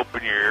really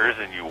open your ears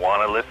and you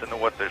want to listen to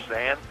what they're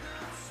saying,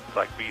 it's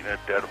like beating a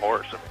dead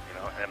horse. I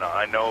mean, and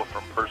I know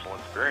from personal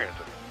experience,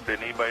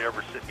 did anybody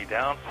ever sit me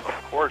down?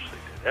 Of course they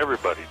did.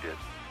 Everybody did.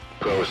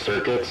 Pro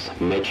Circuits,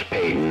 Mitch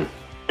Payton.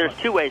 There's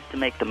two ways to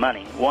make the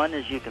money. One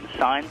is you can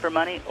sign for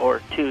money,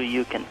 or two,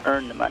 you can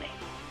earn the money.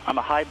 I'm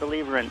a high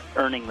believer in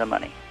earning the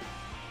money.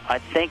 I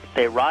think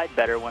they ride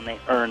better when they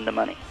earn the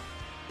money.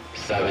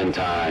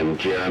 7-time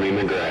Jeremy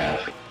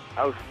McGrath.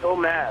 I was so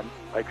mad,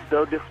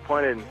 so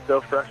disappointed and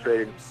so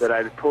frustrated that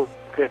I pulled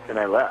pits and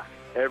I left.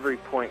 Every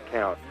point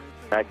counts.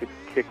 I could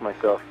kick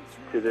myself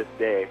to this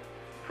day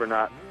for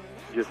not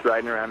just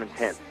riding around in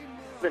tents.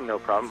 It's been no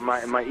problem.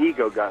 My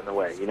ego got in the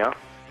way,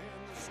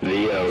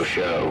 The O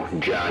Show,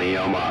 Johnny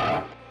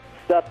O'Mara.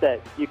 Stuff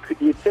that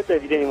you'd sit there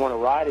if you didn't even want to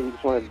ride it, you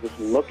just wanted to just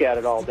look at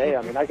it all day.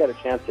 I mean, I got a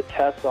chance to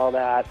test all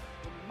that.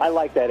 I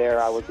like that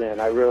era I was in.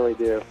 I really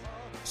do.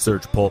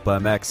 Search Pulp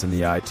MX in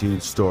the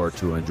iTunes store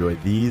to enjoy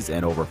these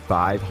and over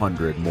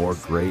 500 more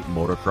great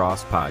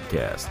motocross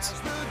podcasts.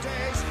 The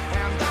days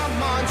and the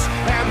months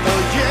and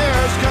the years.